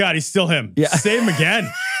 Oh, God, he's still him. Yeah. Save him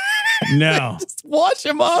again. No. Just wash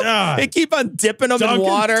him up. Yeah. They keep on dipping him in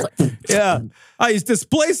water. Yeah. He's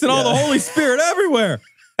displacing all the Holy Spirit everywhere.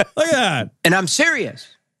 Look at that. And I'm serious.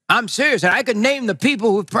 And I could name the people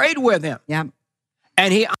who prayed with him. Yeah.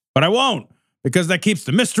 And but I won't, because that keeps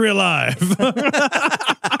the mystery alive.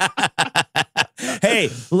 Hey,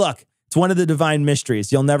 look, it's one of the divine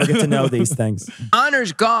mysteries. You'll never get to know these things.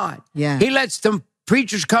 honors God. Yeah. He lets them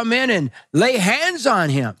preachers come in and lay hands on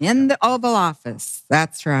him. In the Oval Office.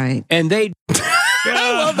 That's right. And they...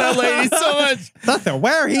 I love that lady so much. Nothing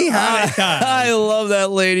where he had it. I love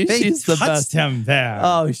that lady. She's the best. Him there.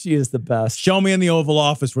 Oh, she is the best. Show me in the Oval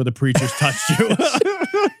Office where the preachers touched you.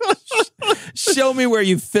 Show me where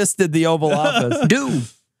you fisted the Oval Office. Dude,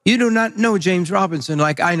 you do not know James Robinson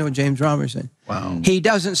like I know James Robinson. Wow. He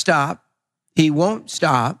doesn't stop. He won't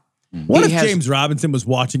stop. What if James Robinson was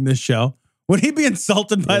watching this show? Would he be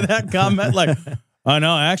insulted by that comment? Like, oh,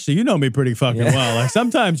 no, actually, you know me pretty fucking well. Like,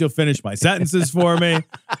 sometimes you'll finish my sentences for me.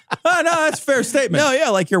 Oh, no, that's a fair statement. No, yeah,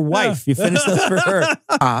 like your wife. You finish those for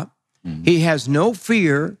her. He has no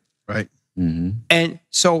fear. Right. Mm-hmm. And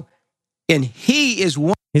so, and he is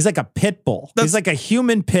one. He's like a pit bull. He's like a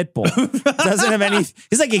human pit bull. Doesn't have any.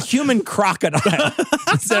 He's like a human crocodile.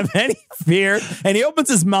 Doesn't have any fear. And he opens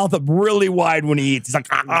his mouth up really wide when he eats. He's like,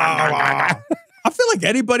 I feel like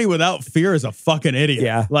anybody without fear is a fucking idiot.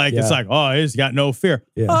 Yeah. Like, it's like, oh, he's got no fear.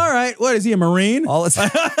 Yeah. All right. What is he, a Marine? All the time.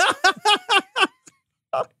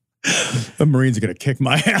 The Marines are going to kick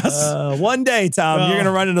my ass. One day, Tom, you're going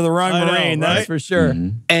to run into the wrong Marine. Know, right? That's for sure.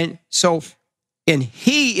 Mm-hmm. And so, and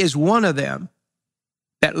he is one of them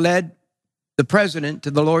that led the president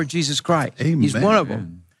to the Lord Jesus Christ. Amen. He's one of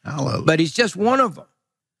them. Hallelujah. But he's just one of them.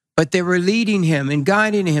 But they were leading him and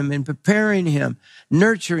guiding him and preparing him,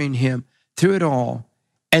 nurturing him through it all.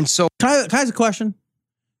 And so... Can I ask a question?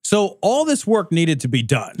 So all this work needed to be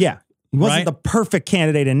done. Yeah. He wasn't right? the perfect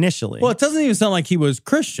candidate initially. Well, it doesn't even sound like he was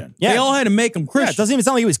Christian. Yeah. They all had to make him Christian. Yeah, it doesn't even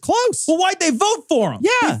sound like he was close. Well, why'd they vote for him?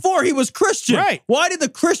 Yeah. Before he was Christian. Right. Why did the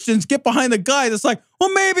Christians get behind the guy that's like,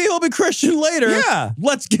 well, maybe he'll be Christian later. Yeah.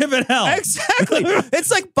 Let's give it hell. Exactly.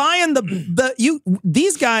 It's like buying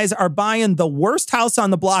these guys are buying the worst house on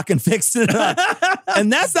the block and fixing it up.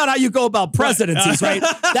 And that's not how you go about presidencies, right?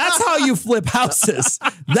 That's how you flip houses.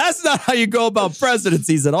 That's not how you go about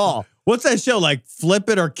presidencies at all. What's that show? Like Flip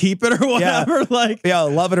It or Keep It or whatever? Yeah,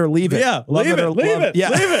 love it or leave it. Yeah, love leave it. or Leave it. Yeah.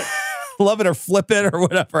 Leave it. Love it or flip it or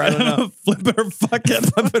whatever. I don't know. Flip it or fuck it.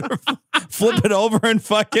 Flip it over and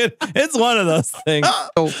fuck it. It's one of those things.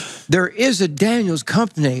 So there is a Daniels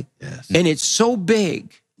company, and it's so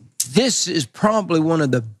big. This is probably one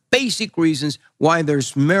of the basic reasons why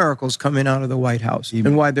there's miracles coming out of the White House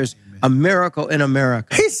and why there's a miracle in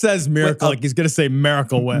America. He says miracle like he's going to say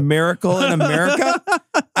Miracle Whip. Miracle in America?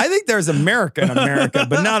 I think there's America in America,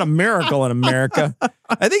 but not a miracle in America.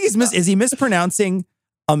 I think is he mispronouncing?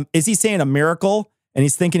 Is he saying a miracle? And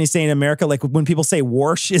he's thinking he's saying America, like when people say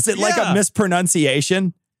warsh, is it like a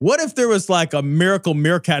mispronunciation? What if there was like a miracle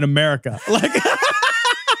meerkat in America? Like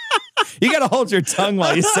you got to hold your tongue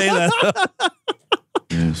while you say that.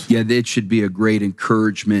 Yes. Yeah, it should be a great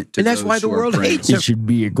encouragement to And that's those why the who are world praying. hates him. It should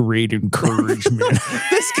be a great encouragement.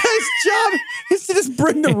 this guy's job is to just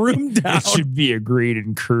bring the room down. It should be a great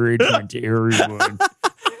encouragement to everyone.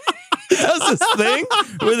 He does this thing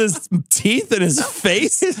with his teeth and his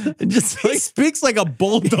face. And just he speaks like a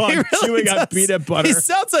bulldog chewing on peanut butter. He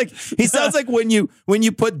sounds like when you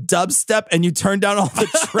put dubstep and you turn down all the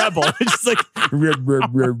treble. It's just like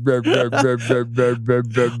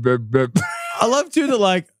I love too that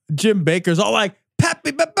like Jim Baker's all like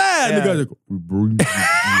Pappy Papa. And the guy's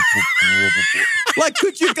like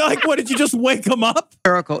could you like what did you just wake him up?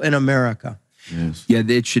 Miracle in America. Yes. Yeah,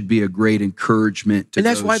 it should be a great encouragement to And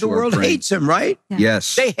that's those why the who are world praying. hates him, right?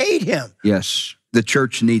 Yes. They hate him. Yes. The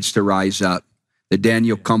church needs to rise up. The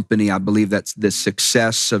Daniel Company, I believe that's the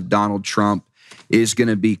success of Donald Trump is going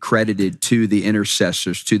to be credited to the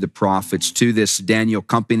intercessors, to the prophets, to this Daniel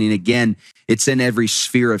Company. And again, it's in every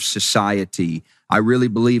sphere of society. I really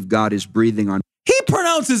believe God is breathing on. He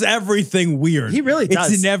pronounces everything weird. He really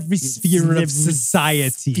does. It's in every sphere of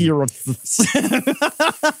society.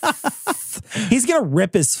 He's going to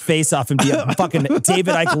rip his face off and be a fucking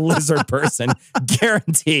David Icke lizard person.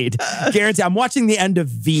 Guaranteed. Guaranteed. I'm watching the end of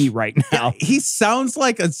V right now. He sounds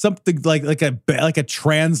like something like a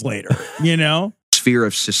translator, you know? Sphere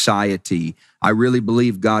of society. I really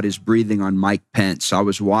believe God is breathing on Mike Pence. I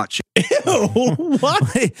was watching. Ew, what?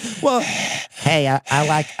 Well, hey,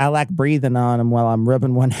 I like breathing on him while I'm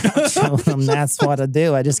rubbing one out. So that's what I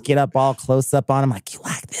do. I just get up all close up on him. Like, you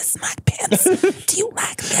like this, Mike Pence? Do you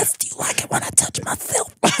like this? Do you like it when I touch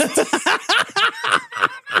myself?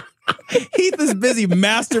 Heath is busy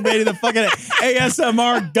masturbating the fucking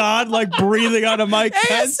ASMR god, like breathing on a Mike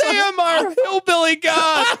Pence. ASMR hillbilly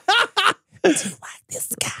god. Do you like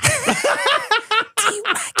this guy? Do you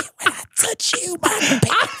like it when I touch you, Mike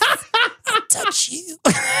Pence? I touch you.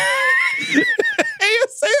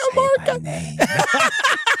 ASMR my name.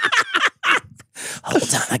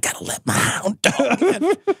 Hold on, I gotta let my hound dog in.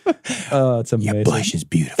 Oh, it's amazing. Your bush is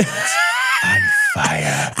beautiful. It's on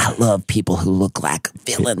fire. I love people who look like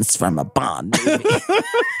villains from a Bond movie.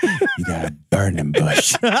 You got a burning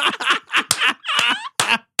bush.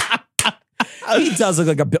 He does look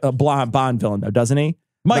like a blonde Bond villain, though, doesn't he?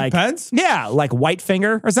 Mike Pence? Yeah, like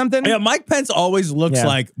Whitefinger or something. Yeah, Mike Pence always looks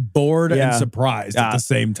like bored Yeah. and surprised at the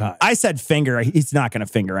same time. I said finger. He's not going to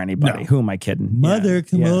finger anybody. No. Who am I kidding? Mother,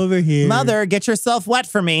 come over here. Mother, get yourself wet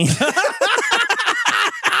for me.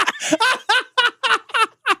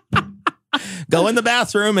 Go in the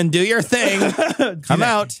bathroom and do your thing. Come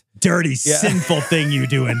out. Dirty, sinful thing you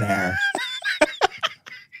do in there.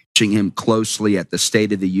 Him closely at the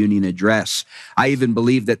State of the Union address. I even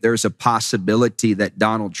believe that there's a possibility that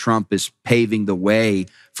Donald Trump is paving the way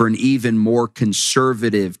for an even more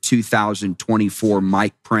conservative 2024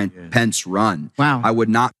 Mike Pence run. Wow. I would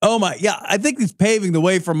not. Oh my, yeah. I think he's paving the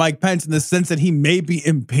way for Mike Pence in the sense that he may be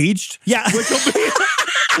impeached. Yeah. Which will be.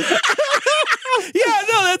 Yeah,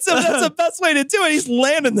 no, that's the best way to do it. He's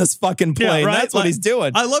landing this fucking plane. right? That's what he's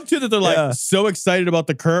doing. I love too that they're like so excited about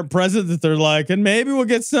the current president that they're like, and maybe we'll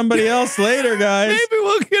get somebody else later, guys. Maybe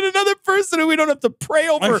we'll get another person who we don't have to pray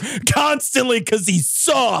over constantly because he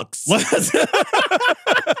sucks.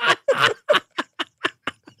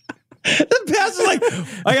 The past is like,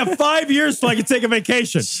 I got 5 years so I can take a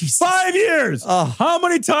vacation. Jesus. 5 years. How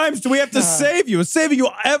many times do we have to save you? It's saving you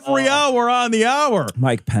every hour on the hour.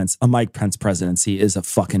 Mike Pence presidency is a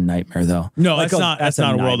fucking nightmare, though. No, that's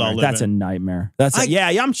not a world I'll live That's in. a nightmare. Yeah,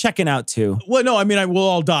 I'm checking out too. Well, no, I mean, we'll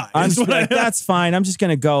all die. That's fine. I'm just going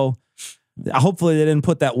to go. Hopefully they didn't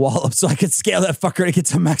put that wall up so I could scale that fucker to get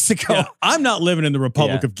to Mexico. Yeah, I'm not living in the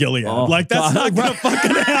Republic of Gilead. That's not going to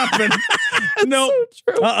fucking happen. No.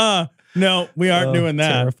 So no, we aren't doing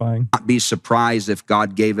that. Terrifying. Not be surprised if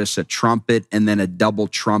God gave us a trumpet and then a double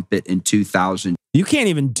trumpet in 2000. You can't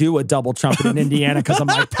even do a double trumpet in Indiana because of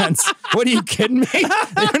Mike Pence. What are you kidding me?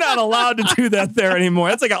 They're not allowed to do that there anymore.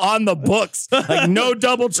 That's like on the books. Like no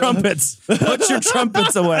double trumpets. Put your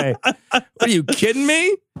trumpets away. What are you kidding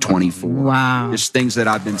me? 24. Wow. Just things that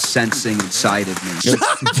I've been sensing inside of me.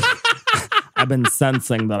 I've been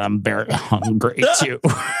sensing that I'm very hungry too.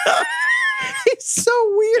 He's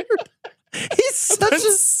so weird. He's such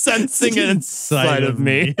a sensing inside of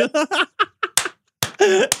me.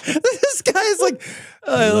 This guy is like,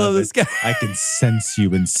 I love this guy. I can sense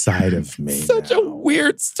you inside of me. Such a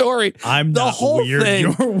weird story. I'm the not whole weird. Thing,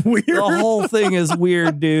 You're weird. The whole thing is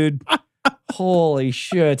weird, dude. Holy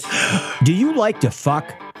shit. Do you like to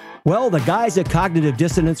fuck? Well, the guys at Cognitive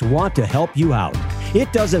Dissonance want to help you out.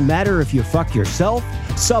 It doesn't matter if you fuck yourself,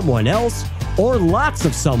 someone else, or lots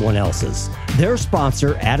of someone else's. Their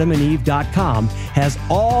sponsor, AdamandEve.com, has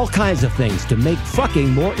all kinds of things to make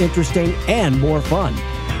fucking more interesting and more fun.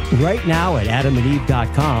 Right now at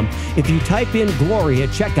AdamandEve.com, if you type in Glory at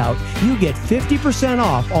checkout, you get 50%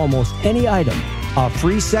 off almost any item, a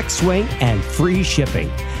free sex swing, and free shipping.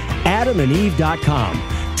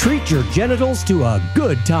 AdamandEve.com. Treat your genitals to a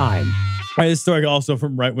good time. All right, this story also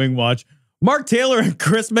from Right Wing Watch. Mark Taylor and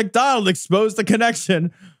Chris McDonald exposed the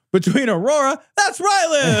connection between Aurora. That's where I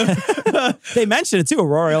live. They mentioned it too,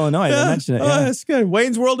 Aurora, Illinois. They mentioned it. Yeah. That's good.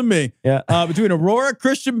 Wayne's World and me. Yeah. Between Aurora,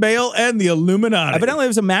 Christian Bale, and the Illuminati. Evidently, there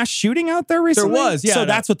was a mass shooting out there recently. There was, yeah. So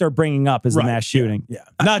that's what they're bringing up is the mass shooting. Yeah.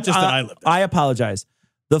 Not just that I lived there. I apologize.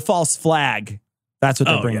 The false flag. That's what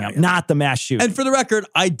they're bringing up, not the mass shooting. And for the record,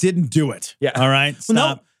 I didn't do it. Yeah. All right. Stop.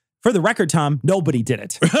 Well, no, for the record, Tom, nobody did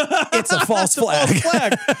it. It's a false flag.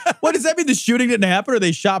 What does that mean? The shooting didn't happen, or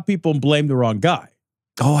they shot people and blamed the wrong guy?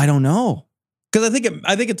 Oh, I don't know. Because I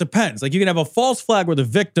think it depends. Like you can have a false flag where the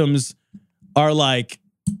victims are like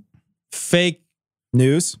fake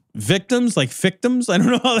news victims, like victims. I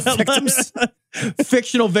don't know how that victims.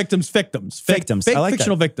 Fictional victims, victims, victims. Fake I like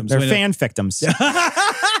fictional that. victims. They're fan victims.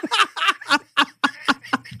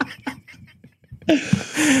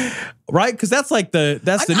 Right? Because that's like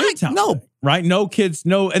that's the Newtown. No. Thing, right? No kids,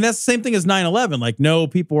 no. And that's the same thing as 9/11. Like no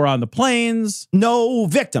people were on the planes. No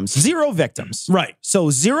victims. 0 victims. Right. So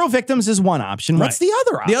 0 victims is one option. What's the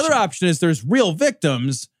other option? The other option is there's real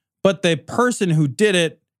victims, but the person who did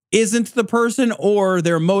it isn't the person, or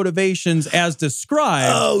their motivations as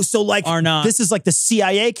described. Oh, so like are not. This is like the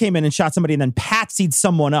CIA came in and shot somebody and then patsied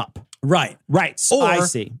someone up. Right. Right. So or, I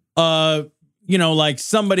see. Like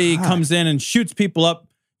somebody comes in and shoots people up,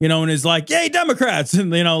 and is like, yay, Democrats, and,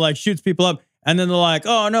 like shoots people up. And then they're like,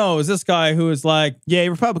 oh, no, is this guy who is like, yay,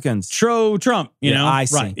 Republicans. Trump, you know? I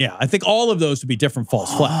see. Right. Yeah. I think all of those would be different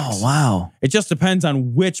false flags. Oh, wow. It just depends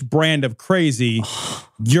on which brand of crazy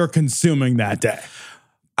you're consuming that day.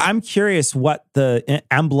 I'm curious what the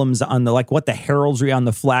emblems on what the heraldry on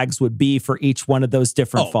the flags would be for each one of those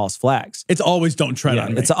different false flags. It's always don't tread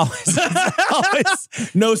on me. It's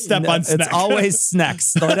always no step on snacks. It's always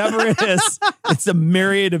snacks. Whatever it is, it's a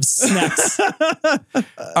myriad of snacks.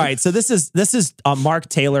 All right, so this is Mark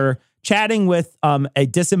Taylor chatting with a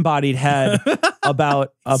disembodied head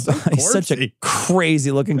about he's such a crazy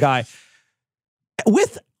looking guy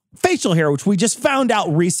with facial hair, which we just found out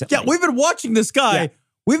recently. Yeah, we've been watching this guy. Yeah.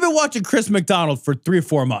 We've been watching Chris McDonald for 3 or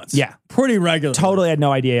 4 months. Yeah. Pretty regularly. Totally had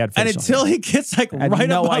no idea he had facial And until hair. he gets right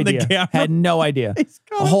up on the camera. Had no idea. The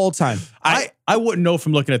whole time. I wouldn't know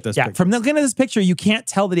from looking at this picture. From looking at this picture, you can't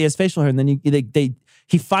tell that he has facial hair. And then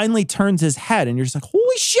he finally turns his head and you're just like,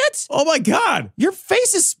 holy shit. Oh my God. Your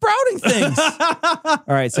face is sprouting things. All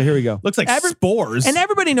right, so here we go. Looks like spores. And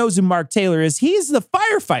everybody knows who Mark Taylor is. He's the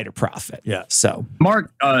firefighter prophet. Yeah. So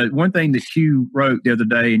Mark, one thing that you wrote the other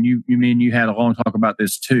day, and you had a long talk about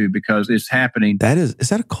this too, because it's happening. Is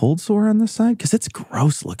that a cold sore on this side? Because it's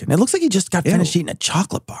gross looking. It looks like he just got finished eating a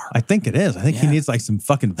chocolate bar. I think it is. I think he needs like some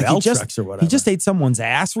fucking Valtrex or whatever. He just ate someone's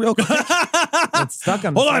ass real quick. It's stuck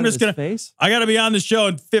on the side of his face. I got to be on the show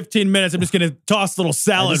in 15 minutes. I'm just going to toss a little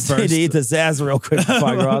salad first. I need to eat this ass real quick before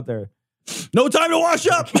I go out there. No time to wash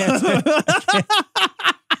up. 3,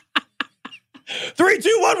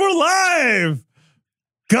 2, 1, we're live.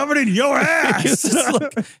 covered in your ass.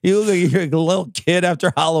 You look like you're a little kid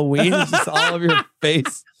after Halloween. It's just all over your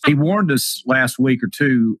face. He warned us last week or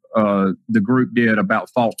two, the group did, about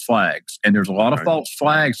false flags. And there's a lot of false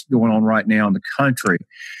flags going on right now in the country.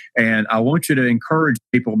 And I want you to encourage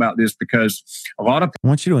people about this because a lot of people... I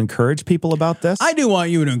want you to encourage people about this? I do want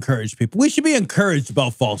you to encourage people. We should be encouraged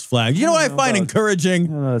about false flags. You know what I find encouraging?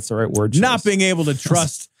 That's the right word choice. Not being able to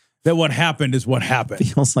trust that what happened is what happened.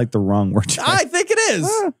 Feels like the wrong word choice. I think it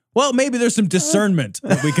is. Well, maybe there's some discernment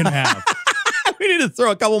that we can have. We need to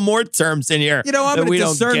throw a couple more terms in here. You know, I'm going to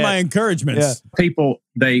discern my encouragements. Yeah. People,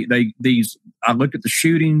 I looked at the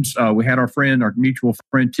shootings. We had our mutual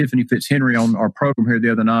friend, Tiffany Fitzhenry, on our program here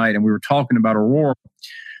the other night, and we were talking about Aurora.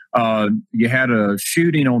 You had a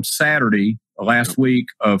shooting on Saturday last week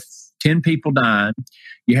of 10 people dying.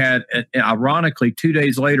 You had, ironically, 2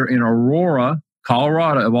 days later in Aurora,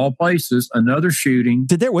 Colorado, of all places, another shooting.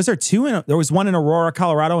 Was there two? There was one in Aurora,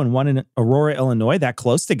 Colorado, and one in Aurora, Illinois, that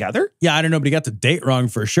close together? Yeah, I don't know, but he got the date wrong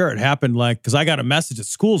for sure. It happened because I got a message that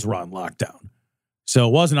schools were on lockdown. So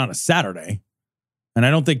it wasn't on a Saturday. And I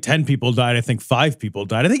don't think 10 people died. I think 5 people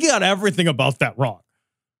died. I think he got everything about that wrong.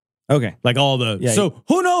 Okay. Like all the... Yeah, so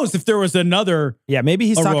who knows if there was another... Yeah, maybe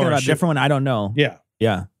he's Aurora talking about a shooting. different one. I don't know. Yeah.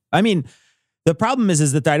 Yeah. I mean... The problem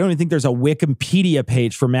is that I don't even think there's a Wikipedia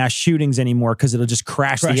page for mass shootings anymore because it'll just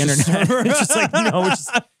crash the internet. It's just like, no,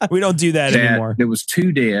 we don't do that anymore. There was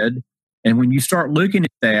 2 dead. And when you start looking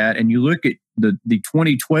at that and you look at the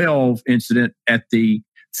 2012 incident at the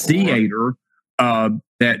theater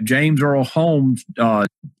that James Earl Holmes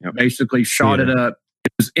basically shot it up,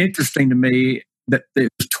 it was interesting to me that there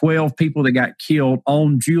was 12 people that got killed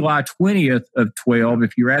on July 20th of 12.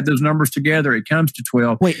 If you add those numbers together, it comes to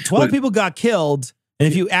 12. Wait, 12 people got killed, and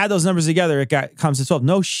if you add those numbers together, comes to 12.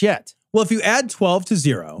 No shit. Well, if you add 12 to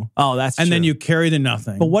 0, that's and true. then you carry the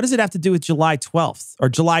nothing. But what does it have to do with July 12th or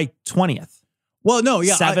July 20th? Well, no,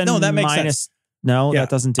 yeah, 7 no, that makes minus, sense. No, that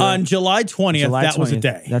doesn't do it. On July 20th, that was a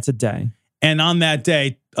day. That's a day. And on that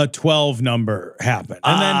day, a 12 number happened.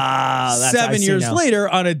 And then 7 years later,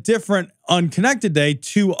 on a different unconnected day,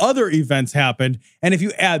 2 other events happened. And if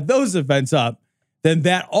you add those events up, then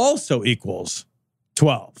that also equals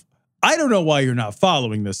 12. I don't know why you're not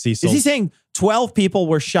following this, Cecil. Is he saying 12 people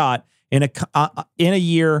were shot in a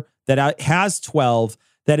year that has 12,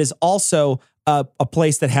 that is also a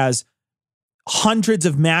place that has hundreds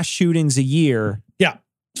of mass shootings a year? Yeah.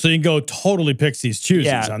 So you can go totally pixies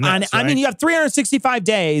choosies on this, I mean, you have 365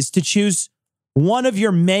 days to choose one of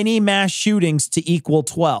your many mass shootings to equal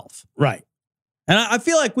 12. Right. And I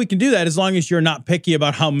feel like we can do that as long as you're not picky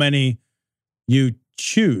about how many you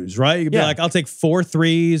choose, right? You could be like, I'll take 4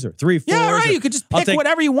 3s or 3 4s. Yeah, right. You could just pick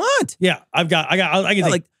whatever you want. Yeah, I can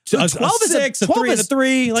take 12 a 6, a 3, and a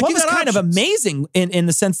 3. Like 12 is kind of amazing in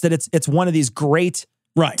the sense that it's one of these great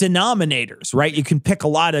denominators, right? You can pick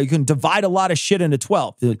you can divide a lot of shit into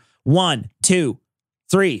 12. 1, 2,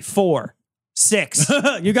 3, 4, 6.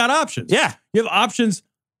 You got options. Yeah. You have options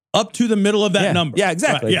up to the middle of that number. Yeah,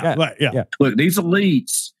 exactly. Yeah. Look, these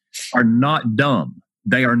elites are not dumb.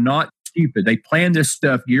 They are not stupid. They plan this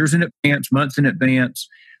stuff years in advance, months in advance,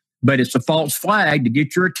 but it's a false flag to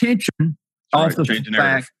get your attention off of the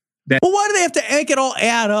fact that... Well, why do they have to make it all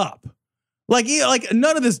add up? Like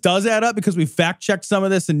none of this does add up because we fact checked some of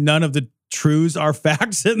this and none of the truths are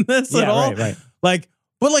facts in this at all. Right.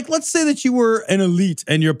 But let's say that you were an elite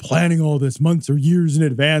and you're planning all this months or years in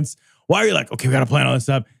advance. Why are you like, okay, we got to plan all this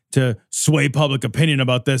up to sway public opinion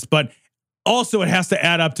about this? But also it has to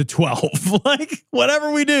add up to 12. Like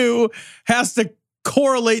whatever we do has to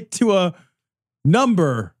correlate to a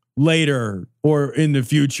number later or in the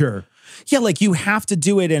future. Yeah, like you have to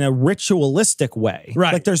do it in a ritualistic way.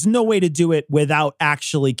 Right. Like there's no way to do it without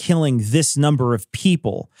actually killing this number of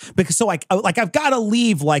people. Because I've got to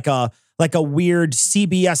leave like a weird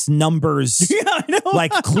CBS Numbers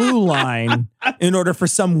like clue line in order for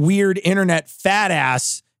some weird internet fat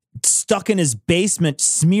ass stuck in his basement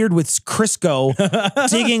smeared with Crisco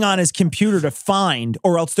digging on his computer to find,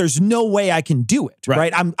 or else there's no way I can do it.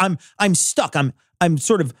 Right. I'm stuck.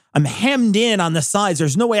 I'm hemmed in on the sides.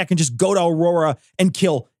 There's no way I can just go to Aurora and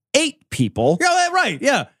kill 8 people. Yeah, right.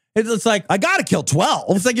 Yeah. It's like, I got to kill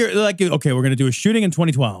 12. It's like, you're like, okay, we're going to do a shooting in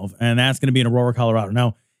 2012 and that's going to be in Aurora, Colorado.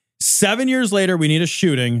 Now, 7 years later, we need a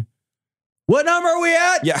shooting. What number are we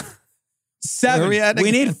at? Yeah. 7.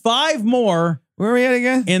 We need 5 more. Where are we at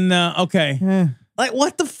again? In the, okay. Like,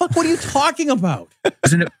 what the fuck? What are you talking about?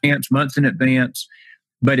 In advance, months in advance,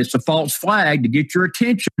 but it's a false flag to get your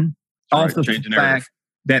attention off of the fact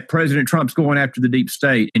that President Trump's going after the deep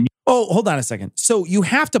state. And hold on a second. So you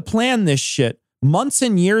have to plan this shit months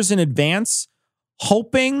and years in advance?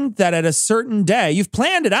 hoping that at a certain day, you've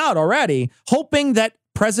planned it out already, hoping that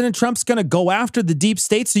President Trump's going to go after the deep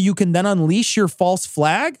state so you can then unleash your false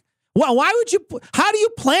flag? Well, how do you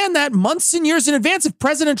plan that months and years in advance if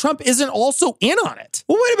President Trump isn't also in on it?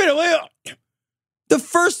 Well, wait a minute. The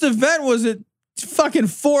first event was fucking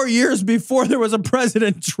 4 years before there was a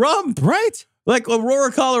President Trump. Right. Like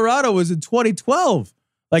Aurora, Colorado was in 2012.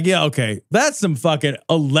 Like, yeah, okay. That's some fucking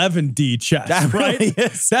 11D chess, that right? Really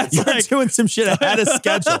is. That's You're like doing some shit ahead of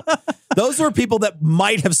schedule. Those were people that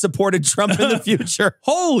might have supported Trump in the future.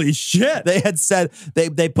 Holy shit. They had said,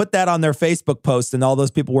 they put that on their Facebook post and all those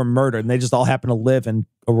people were murdered and they just all happen to live in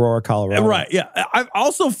Aurora, Colorado. Right, yeah. I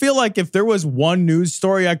also feel like if there was one news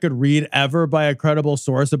story I could read ever by a credible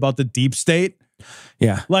source about the deep state,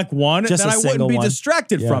 like one, just then I wouldn't be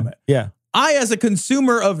distracted from it. Yeah. I, as a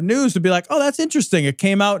consumer of news, would be like, oh, that's interesting. It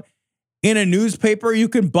came out in a newspaper you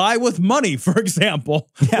can buy with money, for example.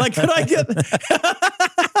 Yeah. Like, could I get...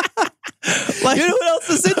 Like, you know what else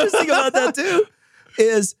is interesting about that, too?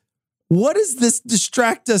 Is what does this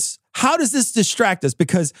distract us? How does this distract us?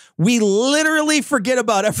 Because we literally forget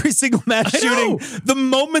about every single mass shooting. The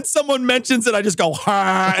moment someone mentions it, I just go,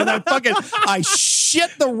 ha, and I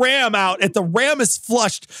shit the RAM out. If the RAM is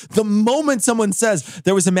flushed, the moment someone says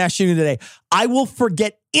there was a mass shooting today, I will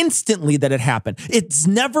forget instantly that it happened. It's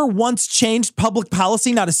never once changed public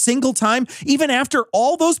policy, not a single time. Even after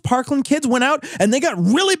all those Parkland kids went out and they got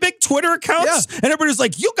really big Twitter accounts and everybody's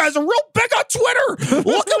like, you guys are real big on Twitter.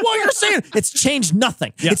 Look at what you're saying. It's changed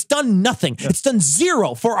nothing. Yeah. It's done nothing. Yeah. It's done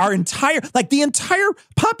zero for our entire, the entire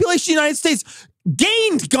population of the United States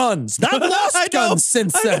gained guns, not lost guns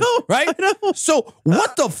since then, right? So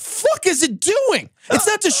what the fuck is it doing? It's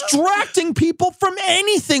not distracting people from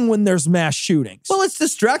anything when there's mass shootings. Well, it's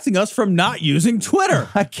distracting us from not using Twitter.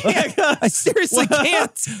 I can't. I seriously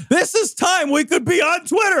can't. This is time we could be on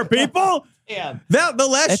Twitter, people. The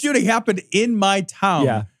last shooting happened in my town.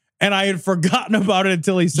 Yeah. And I had forgotten about it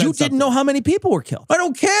until he said You didn't know how many people were killed. I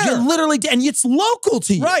don't care. You literally did. And it's local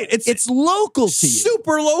to you. Right. It's local to you.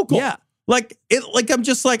 Super local. Yeah. I'm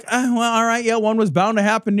just like, well, all right, yeah, one was bound to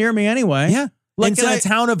happen near me anyway. Yeah. Like it's in a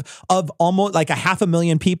town of almost like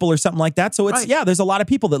 500,000 people or something like that. So it's, there's a lot of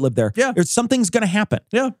people that live there. Yeah. Something's going to happen.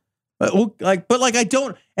 Yeah. But I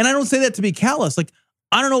don't say that to be callous. Like,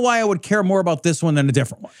 I don't know why I would care more about this one than a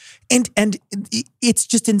different one. And it's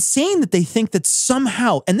just insane that they think that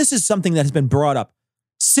somehow, and this is something that has been brought up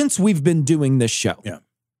since we've been doing this show,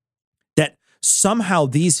 that somehow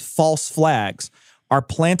these false flags are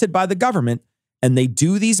planted by the government and they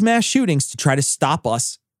do these mass shootings to try to stop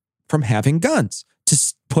us from having guns, to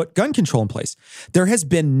put gun control in place. There has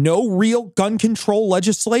been no real gun control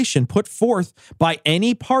legislation put forth by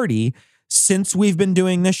any party since we've been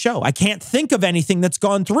doing this show. I can't think of anything that's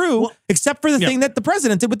gone through except for the thing that the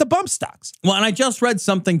president did with the bump stocks. Well, and I just read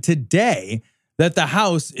something today that the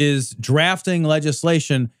House is drafting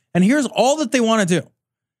legislation, and here's all that they want to do.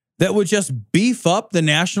 That would just beef up the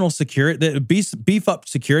national security, beef up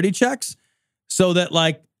security checks so that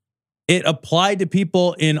it applied to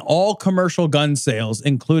people in all commercial gun sales,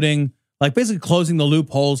 including basically closing the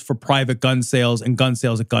loopholes for private gun sales and gun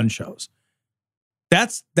sales at gun shows.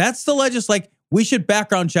 That's the legislation. We should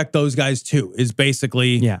background check those guys too, is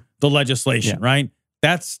basically the legislation, right?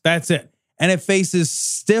 That's it. And it faces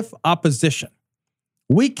stiff opposition.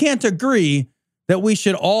 We can't agree that we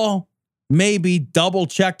should all maybe double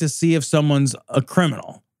check to see if someone's a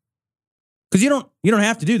criminal. Because you don't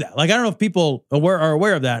have to do that. I don't know if people are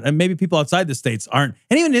aware of that. And maybe people outside the states aren't.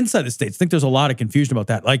 And even inside the states, I think there's a lot of confusion about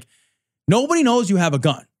that. Nobody knows you have a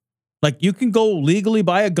gun. You can go legally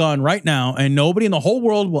buy a gun right now and nobody in the whole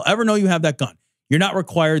world will ever know you have that gun. You're not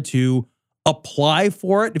required to apply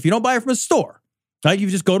for it if you don't buy it from a store. You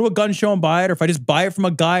just go to a gun show and buy it. Or if I just buy it from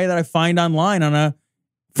a guy that I find online on a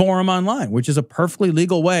forum online, which is a perfectly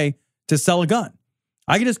legal way to sell a gun.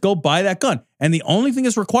 I can just go buy that gun. And the only thing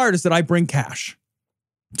that's required is that I bring cash.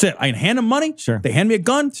 That's it. I can hand them money. Sure. They hand me a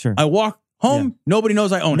gun. Sure. I walk home. Yeah. Nobody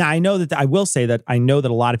knows I own it. Now, I know that I will say that I know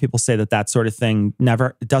that a lot of people say that sort of thing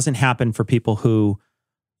it doesn't happen for people who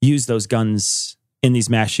use those guns in these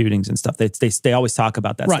mass shootings and stuff. They always talk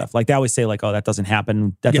about that stuff. They always say oh, that doesn't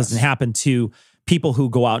happen. That doesn't happen to people who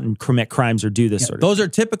go out and commit crimes or do this sort of thing. Those are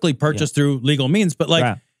typically purchased through legal means.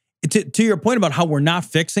 But to your point about how we're not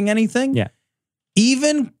fixing anything. Yeah.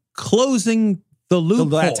 Even closing the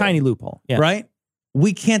loophole. That tiny loophole. Yeah. Right?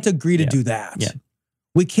 We can't agree to do that. Yeah.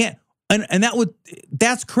 We can't. And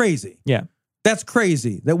that's crazy. Yeah. That's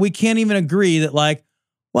crazy that we can't even agree that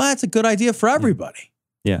that's a good idea for everybody.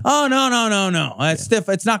 Yeah. Oh, no. That's stiff.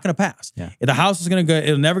 It's not going to pass. Yeah. The House is going to go,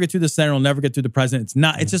 it'll never get through the Senate. It'll never get through the president. It's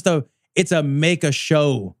not, it's a make a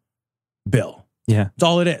show bill. Yeah. That's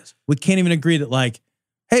all it is. We can't even agree that like,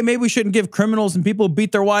 hey, maybe we shouldn't give criminals and people who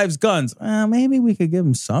beat their wives guns. Maybe we could give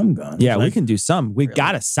them some guns. Yeah, like, we can do some. We've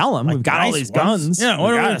got to sell them. like We've got all nice these ones. guns. Yeah,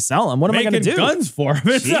 we got to sell them. What am I going to do? Guns for them.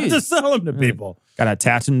 It's not to sell them to people. Got to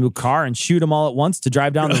attach them to a car and shoot them all at once to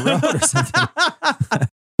drive down the road or something.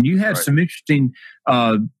 You had some interesting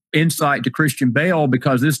insight to Christian Bale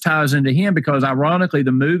because this ties into him because ironically,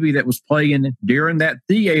 the movie that was playing during that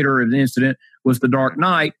theater incident was The Dark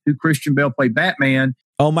Knight, who Christian Bale played Batman.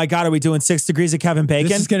 Oh my God, are we doing 6 Degrees of Kevin Bacon?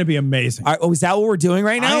 This is going to be amazing. Is that what we're doing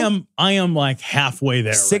right now? I am like halfway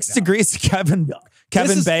there. 6 Degrees of Kevin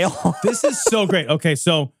Bale. This is so great. Okay,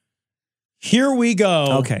 so here we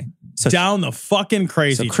go. Okay. So down the fucking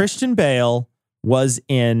crazy. So Christian Bale was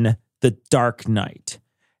in The Dark Knight.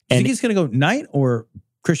 Do you think he's going to go Knight or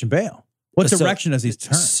Christian Bale? What direction does he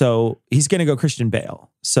turn? So he's going to go Christian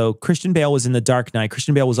Bale. So Christian Bale was in The Dark Knight.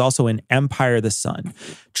 Christian Bale was also in Empire of the Sun.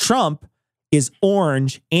 Trump is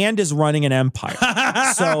orange and is running an empire.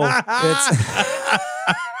 So it's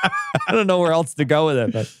I don't know where else to go with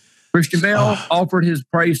it. But Christian Bale offered his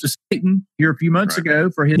praise to Satan here a few months ago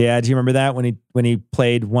for his. Yeah, do you remember that when he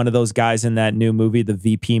played one of those guys in that new movie, the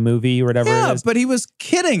VP movie or whatever it is? But he was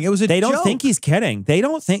kidding. It was a They joke. don't think he's kidding. They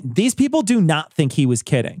don't think these people do not think he was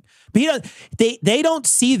kidding. But they don't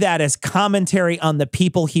see that as commentary on the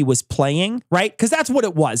people he was playing, right? Because that's what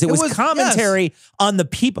it was. It was commentary on the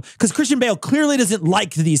people. Because Christian Bale clearly doesn't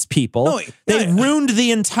like these people. They ruined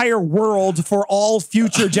the entire world for all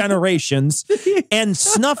future generations and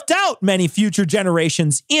snuffed out many future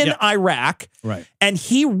generations in Iraq. Right. And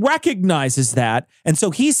he recognizes that. And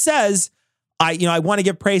so he says, I want to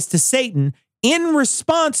give praise to Satan in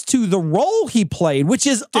response to the role he played, which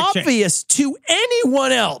is obvious to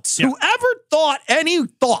anyone else who ever thought any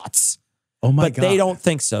thoughts. Oh my God. God. They don't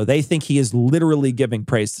think so. They think he is literally giving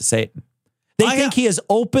praise to Satan. They think he is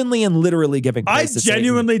openly and literally giving praise to Satan. I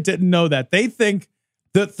genuinely didn't know that. They think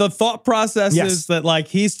that the thought process is that like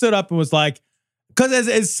he stood up and was like, because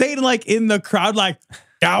as Satan like in the crowd, like,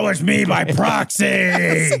 that was me by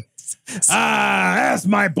proxy. That's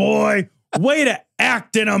my boy. Way to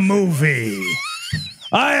act in a movie.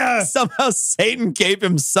 Somehow Satan gave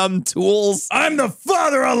him some tools. I'm the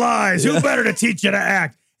father of lies. Who better to teach you to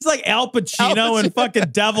act? It's like Al Pacino and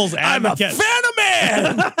fucking Devil's Advocate. I'm a fan of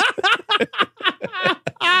man.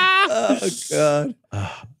 Oh, God.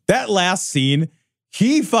 That last scene,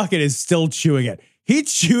 he fucking is still chewing it. He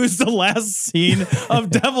chews the last scene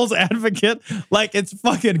of Devil's Advocate like it's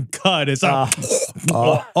fucking cut. It's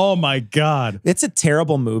oh my God. It's a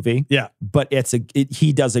terrible movie. Yeah. But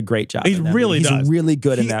he does a great job. He really does. He's really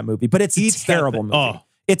good in that movie. But it's a terrible movie.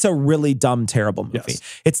 It's a really dumb, terrible movie.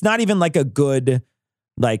 Yes. It's not even like a good,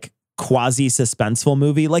 like, quasi-suspenseful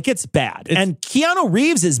movie. Like, it's bad. And Keanu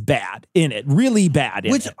Reeves is bad in it. Really bad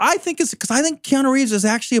in Which it. I think is because I think Keanu Reeves is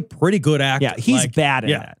actually a pretty good actor. Yeah, he's bad in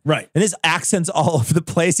that. Right. And his accent's all over the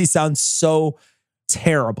place. He sounds so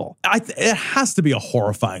terrible. It has to be a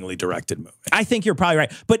horrifyingly directed movie. I think you're probably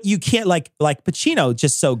right. But you can't, like Pacino,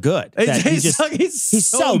 just so good. that he's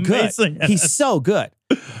so good. He's so good.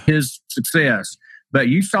 His success. But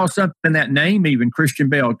you saw something in that name, even Christian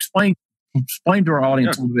Bale. Explain to our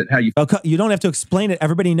audience a little bit how you. Okay, you don't have to explain it.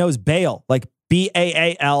 Everybody knows Bale, like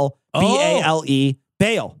Baal, Bale,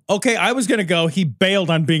 Bale. Okay, I was gonna go. He bailed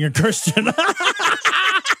on being a Christian.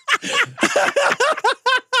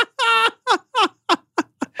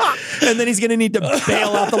 And then he's going to need to bail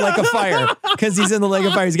out the lake of fire because he's in the lake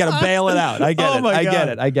of fire. He's got to bail it out. I get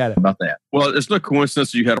it. I get it. About that. Well, it's no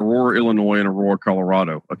coincidence that you had Aurora, Illinois and Aurora,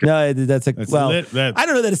 Colorado. Okay. No, I don't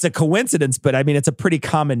know that it's a coincidence, but I mean, it's a pretty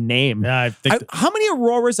common name. Yeah, I think how many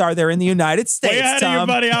Auroras are there in the United States, way ahead of you,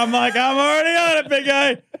 buddy. I'm already on it, big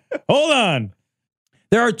guy. Hold on.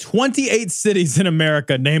 There are 28 cities in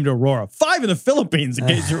America named Aurora. 5 in the Philippines, in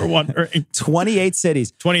case you were wondering. 28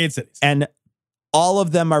 cities. 28 cities. And all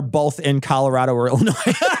of them are both in Colorado or Illinois.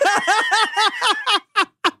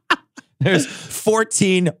 There's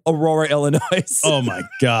 14 Aurora, Illinois. Oh, my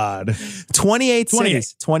God. 28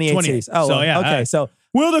 cities. 28 cities. Oh, so, yeah. Okay, so.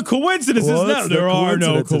 Well, the coincidences. No, there are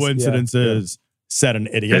no coincidences. Yeah. Said an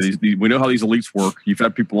idiot. Yeah, we know how these elites work. You've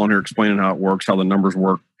had people on here explaining how it works, how the numbers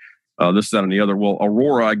work, this, that, and the other. Well,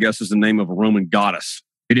 Aurora, I guess, is the name of a Roman goddess.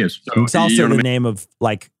 It is. So, it's also the name of,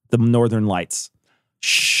 like, the Northern Lights.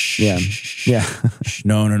 Shh. Yeah.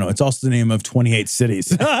 No. It's also the name of 28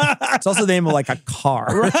 cities. It's also the name of like a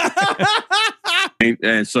car.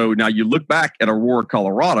 And so now you look back at Aurora,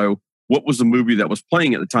 Colorado. What was the movie that was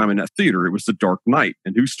playing at the time in that theater? It was The Dark Knight.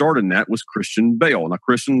 And who starred in that was Christian Bale. Now,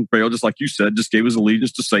 Christian Bale, just like you said, just gave his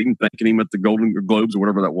allegiance to Satan, thanking him at the Golden Globes or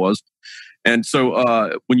whatever that was. And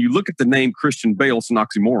so when you look at the name Christian Bale, it's an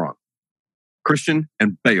oxymoron. Christian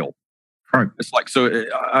and Bale. Right. It's like, so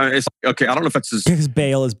it's like, okay, I don't know if that's his. Because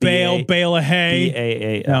Bale is Bale of hay.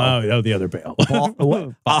 B-A-A-L. Oh, the other Bale.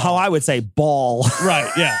 How I would say ball. Right,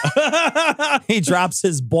 yeah. He drops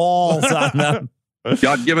his balls on them.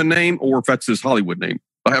 God-given name, or if that's his Hollywood name.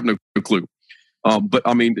 I have no clue. But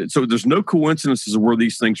I mean, so there's no coincidences of where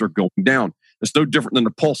these things are going down. It's no different than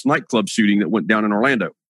the Pulse nightclub shooting that went down in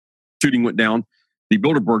Orlando. Shooting went down. The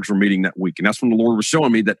Bilderbergs were meeting that week. And that's when the Lord was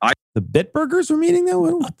showing me that The Bitburgers were meeting that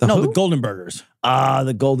week? The Golden Burgers. Ah,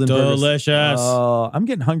 the Golden Burgers. Delicious. Oh, I'm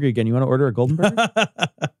getting hungry again. You want to order a Golden Burger?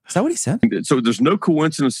 Is that what he said? So there's no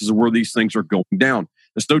coincidences of where these things are going down.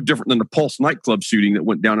 It's no different than the Pulse nightclub shooting that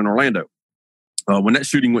went down in Orlando. When that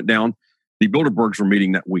shooting went down, the Bilderbergs were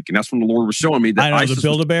meeting that week. And that's when the Lord was showing me that I know, the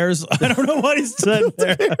Build-A-Bears. I don't know what he said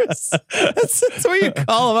there. That's what you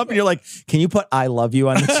call them up and you're like, can you put I love you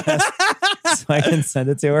on the chest so I can send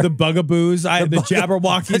it to her? The Bugaboos, the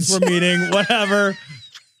Jabberwockies were meeting, whatever.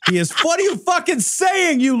 What are you fucking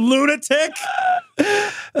saying, you lunatic?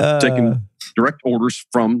 Taking direct orders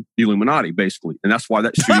from the Illuminati, basically. And that's why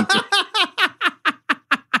that shooting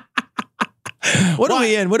What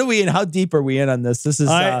are we in? How deep are we in on this? This is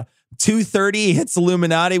 2:30 hits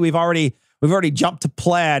Illuminati. We've already jumped to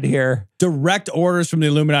plaid here. Direct orders from the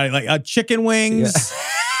Illuminati, like chicken wings.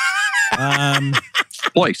 Yeah.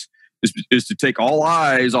 Place is to take all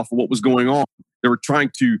eyes off of what was going on. They were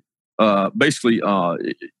trying to basically,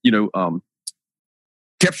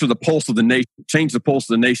 capture the pulse of the nation, change the pulse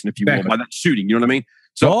of the nation, if you will, by that shooting. You know what I mean?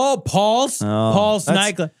 So, Pulse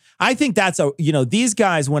nightclub. I think that's these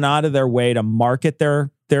guys went out of their way to market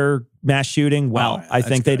their mass shooting. Well, I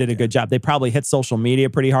think they did a good job. They probably hit social media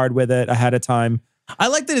pretty hard with it ahead of time. I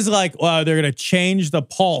like that it's like, well, they're going to change the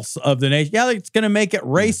pulse of the nation. Yeah, it's going to make it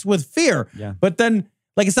race with fear. Yeah. But then,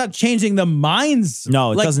 like, it's not changing the minds.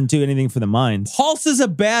 No, it doesn't do anything for the minds. Pulse is a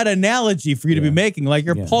bad analogy for you to be making. Like,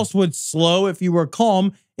 your pulse would slow if you were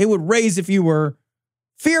calm. It would raise if you were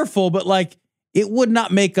fearful. But, like, it would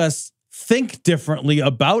not make us think differently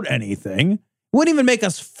about anything. It wouldn't even make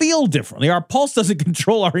us feel differently. Our pulse doesn't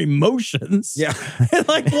control our emotions. Yeah.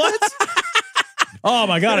 Like, what? Oh,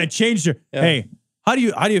 my God, I changed your... Yeah. Hey, how do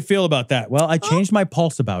you feel about that? Well, I changed my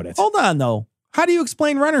pulse about it. Hold on, though. How do you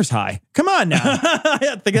explain runner's high? Come on now.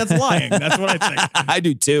 I think that's lying. That's what I think. I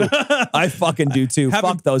do too. I fucking do too.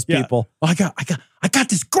 Fuck those people. Oh, I got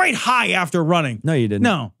this great high after running. No, you didn't.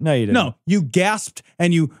 No, you didn't. No, you gasped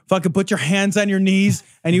and you fucking put your hands on your knees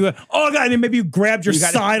and you went, oh God, and then maybe you grabbed your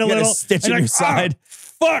side a little. Stitch in your side.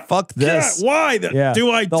 Fuck this. God, why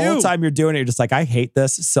the whole time you're doing it, you're just like, I hate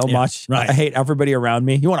this so much. Right. I hate everybody around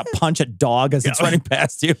me. You want to punch a dog as it's running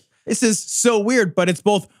past you. This is so weird, but it's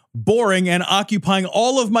both boring and occupying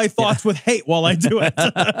all of my thoughts with hate while I do it.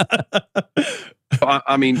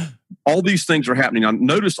 I mean, all these things are happening. I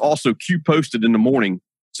noticed also Q posted in the morning,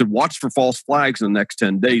 said, watch for false flags in the next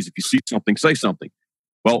 10 days. If you see something, say something.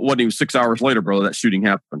 Well, it wasn't even 6 hours later, brother, that shooting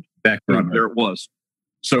happened. Back there it was.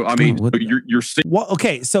 So, I mean, you're seeing... Well,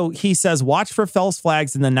 okay, so he says, watch for false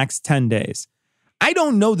flags in the next 10 days. I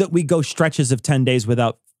don't know that we go stretches of 10 days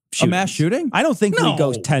without shootings. A mass shooting? I don't think we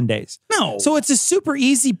go 10 days. No. So it's a super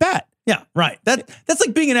easy bet. Yeah, right. That's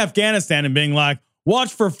like being in Afghanistan and being like,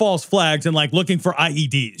 watch for false flags and like looking for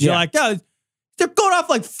IEDs. You're like, yeah, they're going off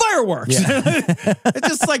like fireworks. Yeah. It's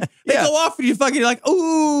just like they go off and you're like,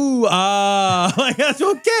 ooh, like that's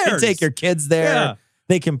who cares. You take your kids there. Yeah.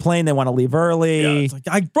 They complain they want to leave early. Yeah, it's like,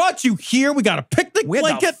 I brought you here. We got a picnic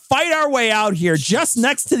blanket. Fight our way out here just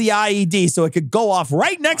next to the IED so it could go off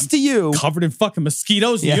right next to you. Covered in fucking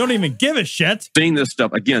mosquitoes. And you don't even give a shit. Seeing this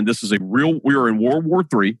stuff, again, this is we are in World War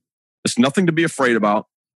III. It's nothing to be afraid about.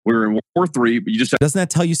 We're in World War III, but you just... Doesn't that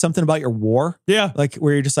tell you something about your war? Yeah. Like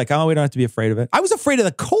where you're just like, oh, we don't have to be afraid of it. I was afraid of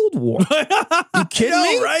the Cold War. You kidding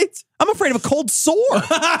me? Right? I'm afraid of a cold sore.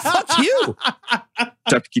 Fuck you. Just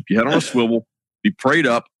have to keep your head on a swivel, be prayed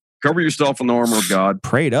up, cover yourself in the armor of God.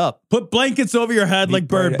 Prayed up. Put blankets over your head like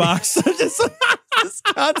Bird Box. just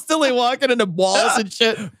constantly walking into walls and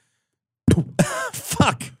shit.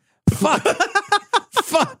 Fuck.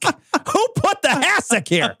 Who put the hassock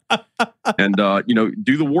here? And,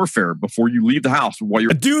 do the warfare before you leave the house. While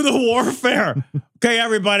you're Do the warfare. Okay,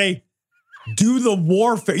 everybody. Do the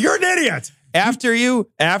warfare. You're an idiot. After you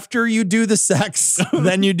do the sex,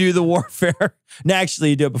 then you do the warfare. No, actually,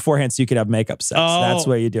 you do it beforehand so you could have makeup sex. Oh, that's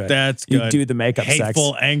where you do it. That's good. You do the makeup sex.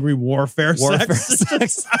 Hateful, angry warfare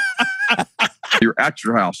sex. You're at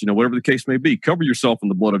your house, whatever the case may be. Cover yourself in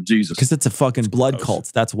the blood of Jesus. Because it's a fucking blood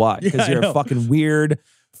cult. That's why. Because you're a fucking weird,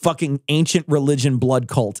 fucking ancient religion blood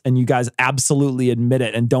cult. And you guys absolutely admit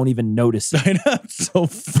it and don't even notice it. I know. It's so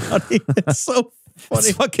funny. It's so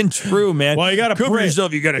It's fucking true, man. Well, you got to cover pray.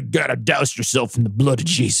 yourself. You gotta douse yourself in the blood of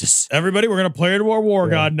Jesus. Everybody, we're going to pray to our war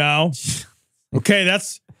God now. Okay,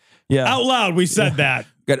 that's out loud. We said that.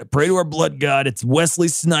 Got to pray to our blood God. It's Wesley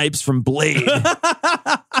Snipes from Blade.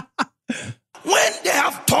 When they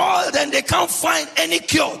have toiled and they can't find any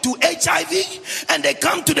cure to HIV, and they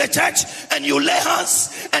come to the church and you lay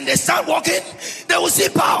hands and they start walking, they will see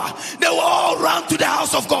power. They will all run to the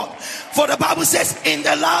house of God. For the Bible says, in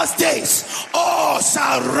the last days, all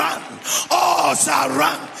shall run. All shall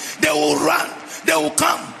run. They will run. They will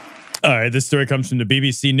come. All right, this story comes from the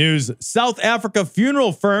BBC News. South Africa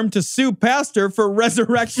funeral firm to sue pastor for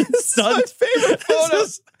resurrection stunt. My favorite photo.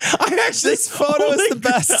 This photo is the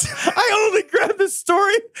best. I only grabbed this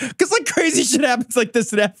story because like crazy shit happens like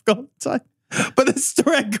this in Africa all the time. But this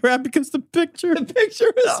story I grabbed because the picture is this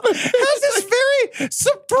very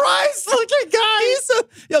surprised looking guy.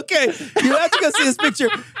 Okay, you have to go see this picture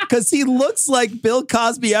because he looks like Bill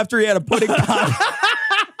Cosby after he had a pudding pop.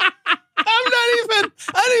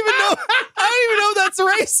 I don't even know that's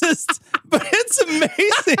racist, but it's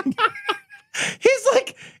amazing. He's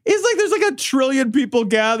like, there's like a trillion people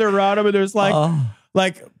gather around him, and there's like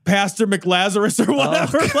Pastor McLazarus or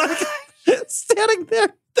whatever, like standing there.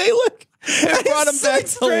 They look, and brought him back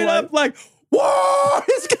straight up, like, whoa!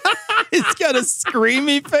 He's got a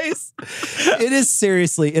screamy face. It is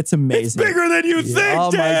seriously, it's amazing. It's bigger than you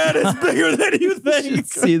think, Dad. It's bigger than you think. You should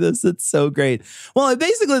see this. It's so great. Well,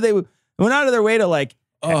 basically, they went out of their way to like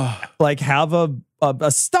have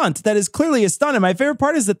a stunt that is clearly a stunt. And my favorite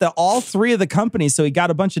part is that all three of the companies, so he got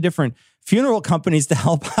a bunch of different funeral companies to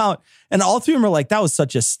help out, and all three of them are like, that was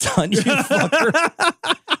such a stunt, you fucker.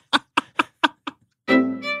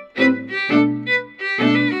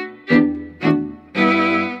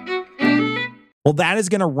 Well, that is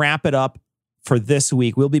going to wrap it up for this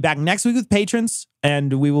week. We'll be back next week with patrons,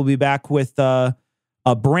 and we will be back with a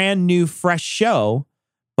brand new, fresh show.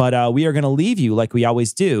 But we are going to leave you, like we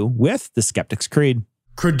always do, with the Skeptic's Creed.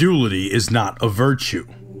 Credulity is not a virtue.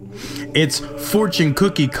 It's fortune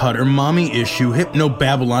cookie cutter, mommy issue,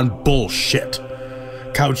 hypno-Babylon bullshit.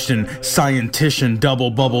 Couched in scientician, double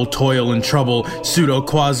bubble, toil and trouble, pseudo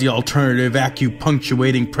quasi alternative,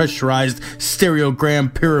 acupunctuating, pressurized,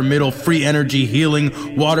 stereogram, pyramidal, free energy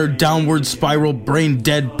healing, watered downward spiral, brain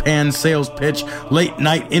deadpan sales pitch, late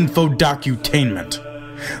night info docutainment.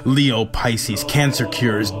 Leo, Pisces, cancer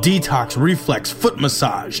cures, detox, reflex, foot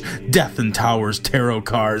massage, death and towers, tarot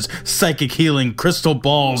cards, psychic healing, crystal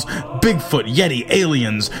balls, Bigfoot, Yeti,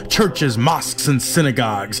 aliens, churches, mosques and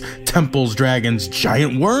synagogues, temples, dragons,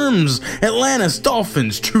 giant worms, Atlantis,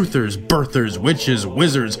 dolphins, truthers, birthers, witches,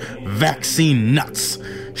 wizards, vaccine nuts,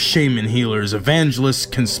 shaman healers, evangelists,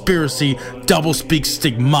 conspiracy, doublespeak,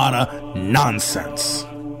 stigmata, nonsense.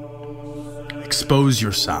 Expose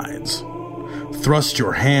your sides. Thrust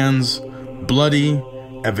your hands, bloody,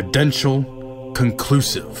 evidential,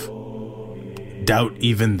 conclusive. Doubt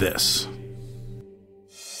even this.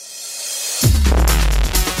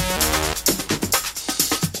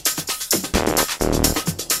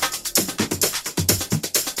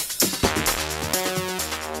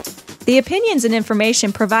 The opinions and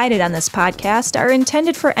information provided on this podcast are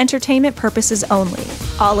intended for entertainment purposes only.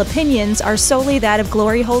 All opinions are solely that of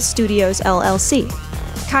Glory Hole Studios, LLC.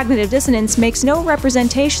 Cognitive Dissonance makes no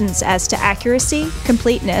representations as to accuracy,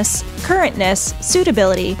 completeness, currentness,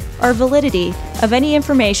 suitability, or validity of any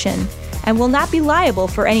information, and will not be liable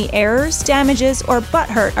for any errors, damages, or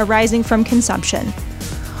butthurt arising from consumption.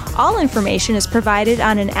 All information is provided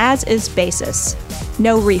on an as-is basis.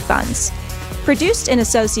 No refunds. Produced in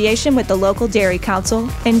association with the local Dairy Council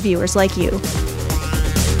and viewers like you.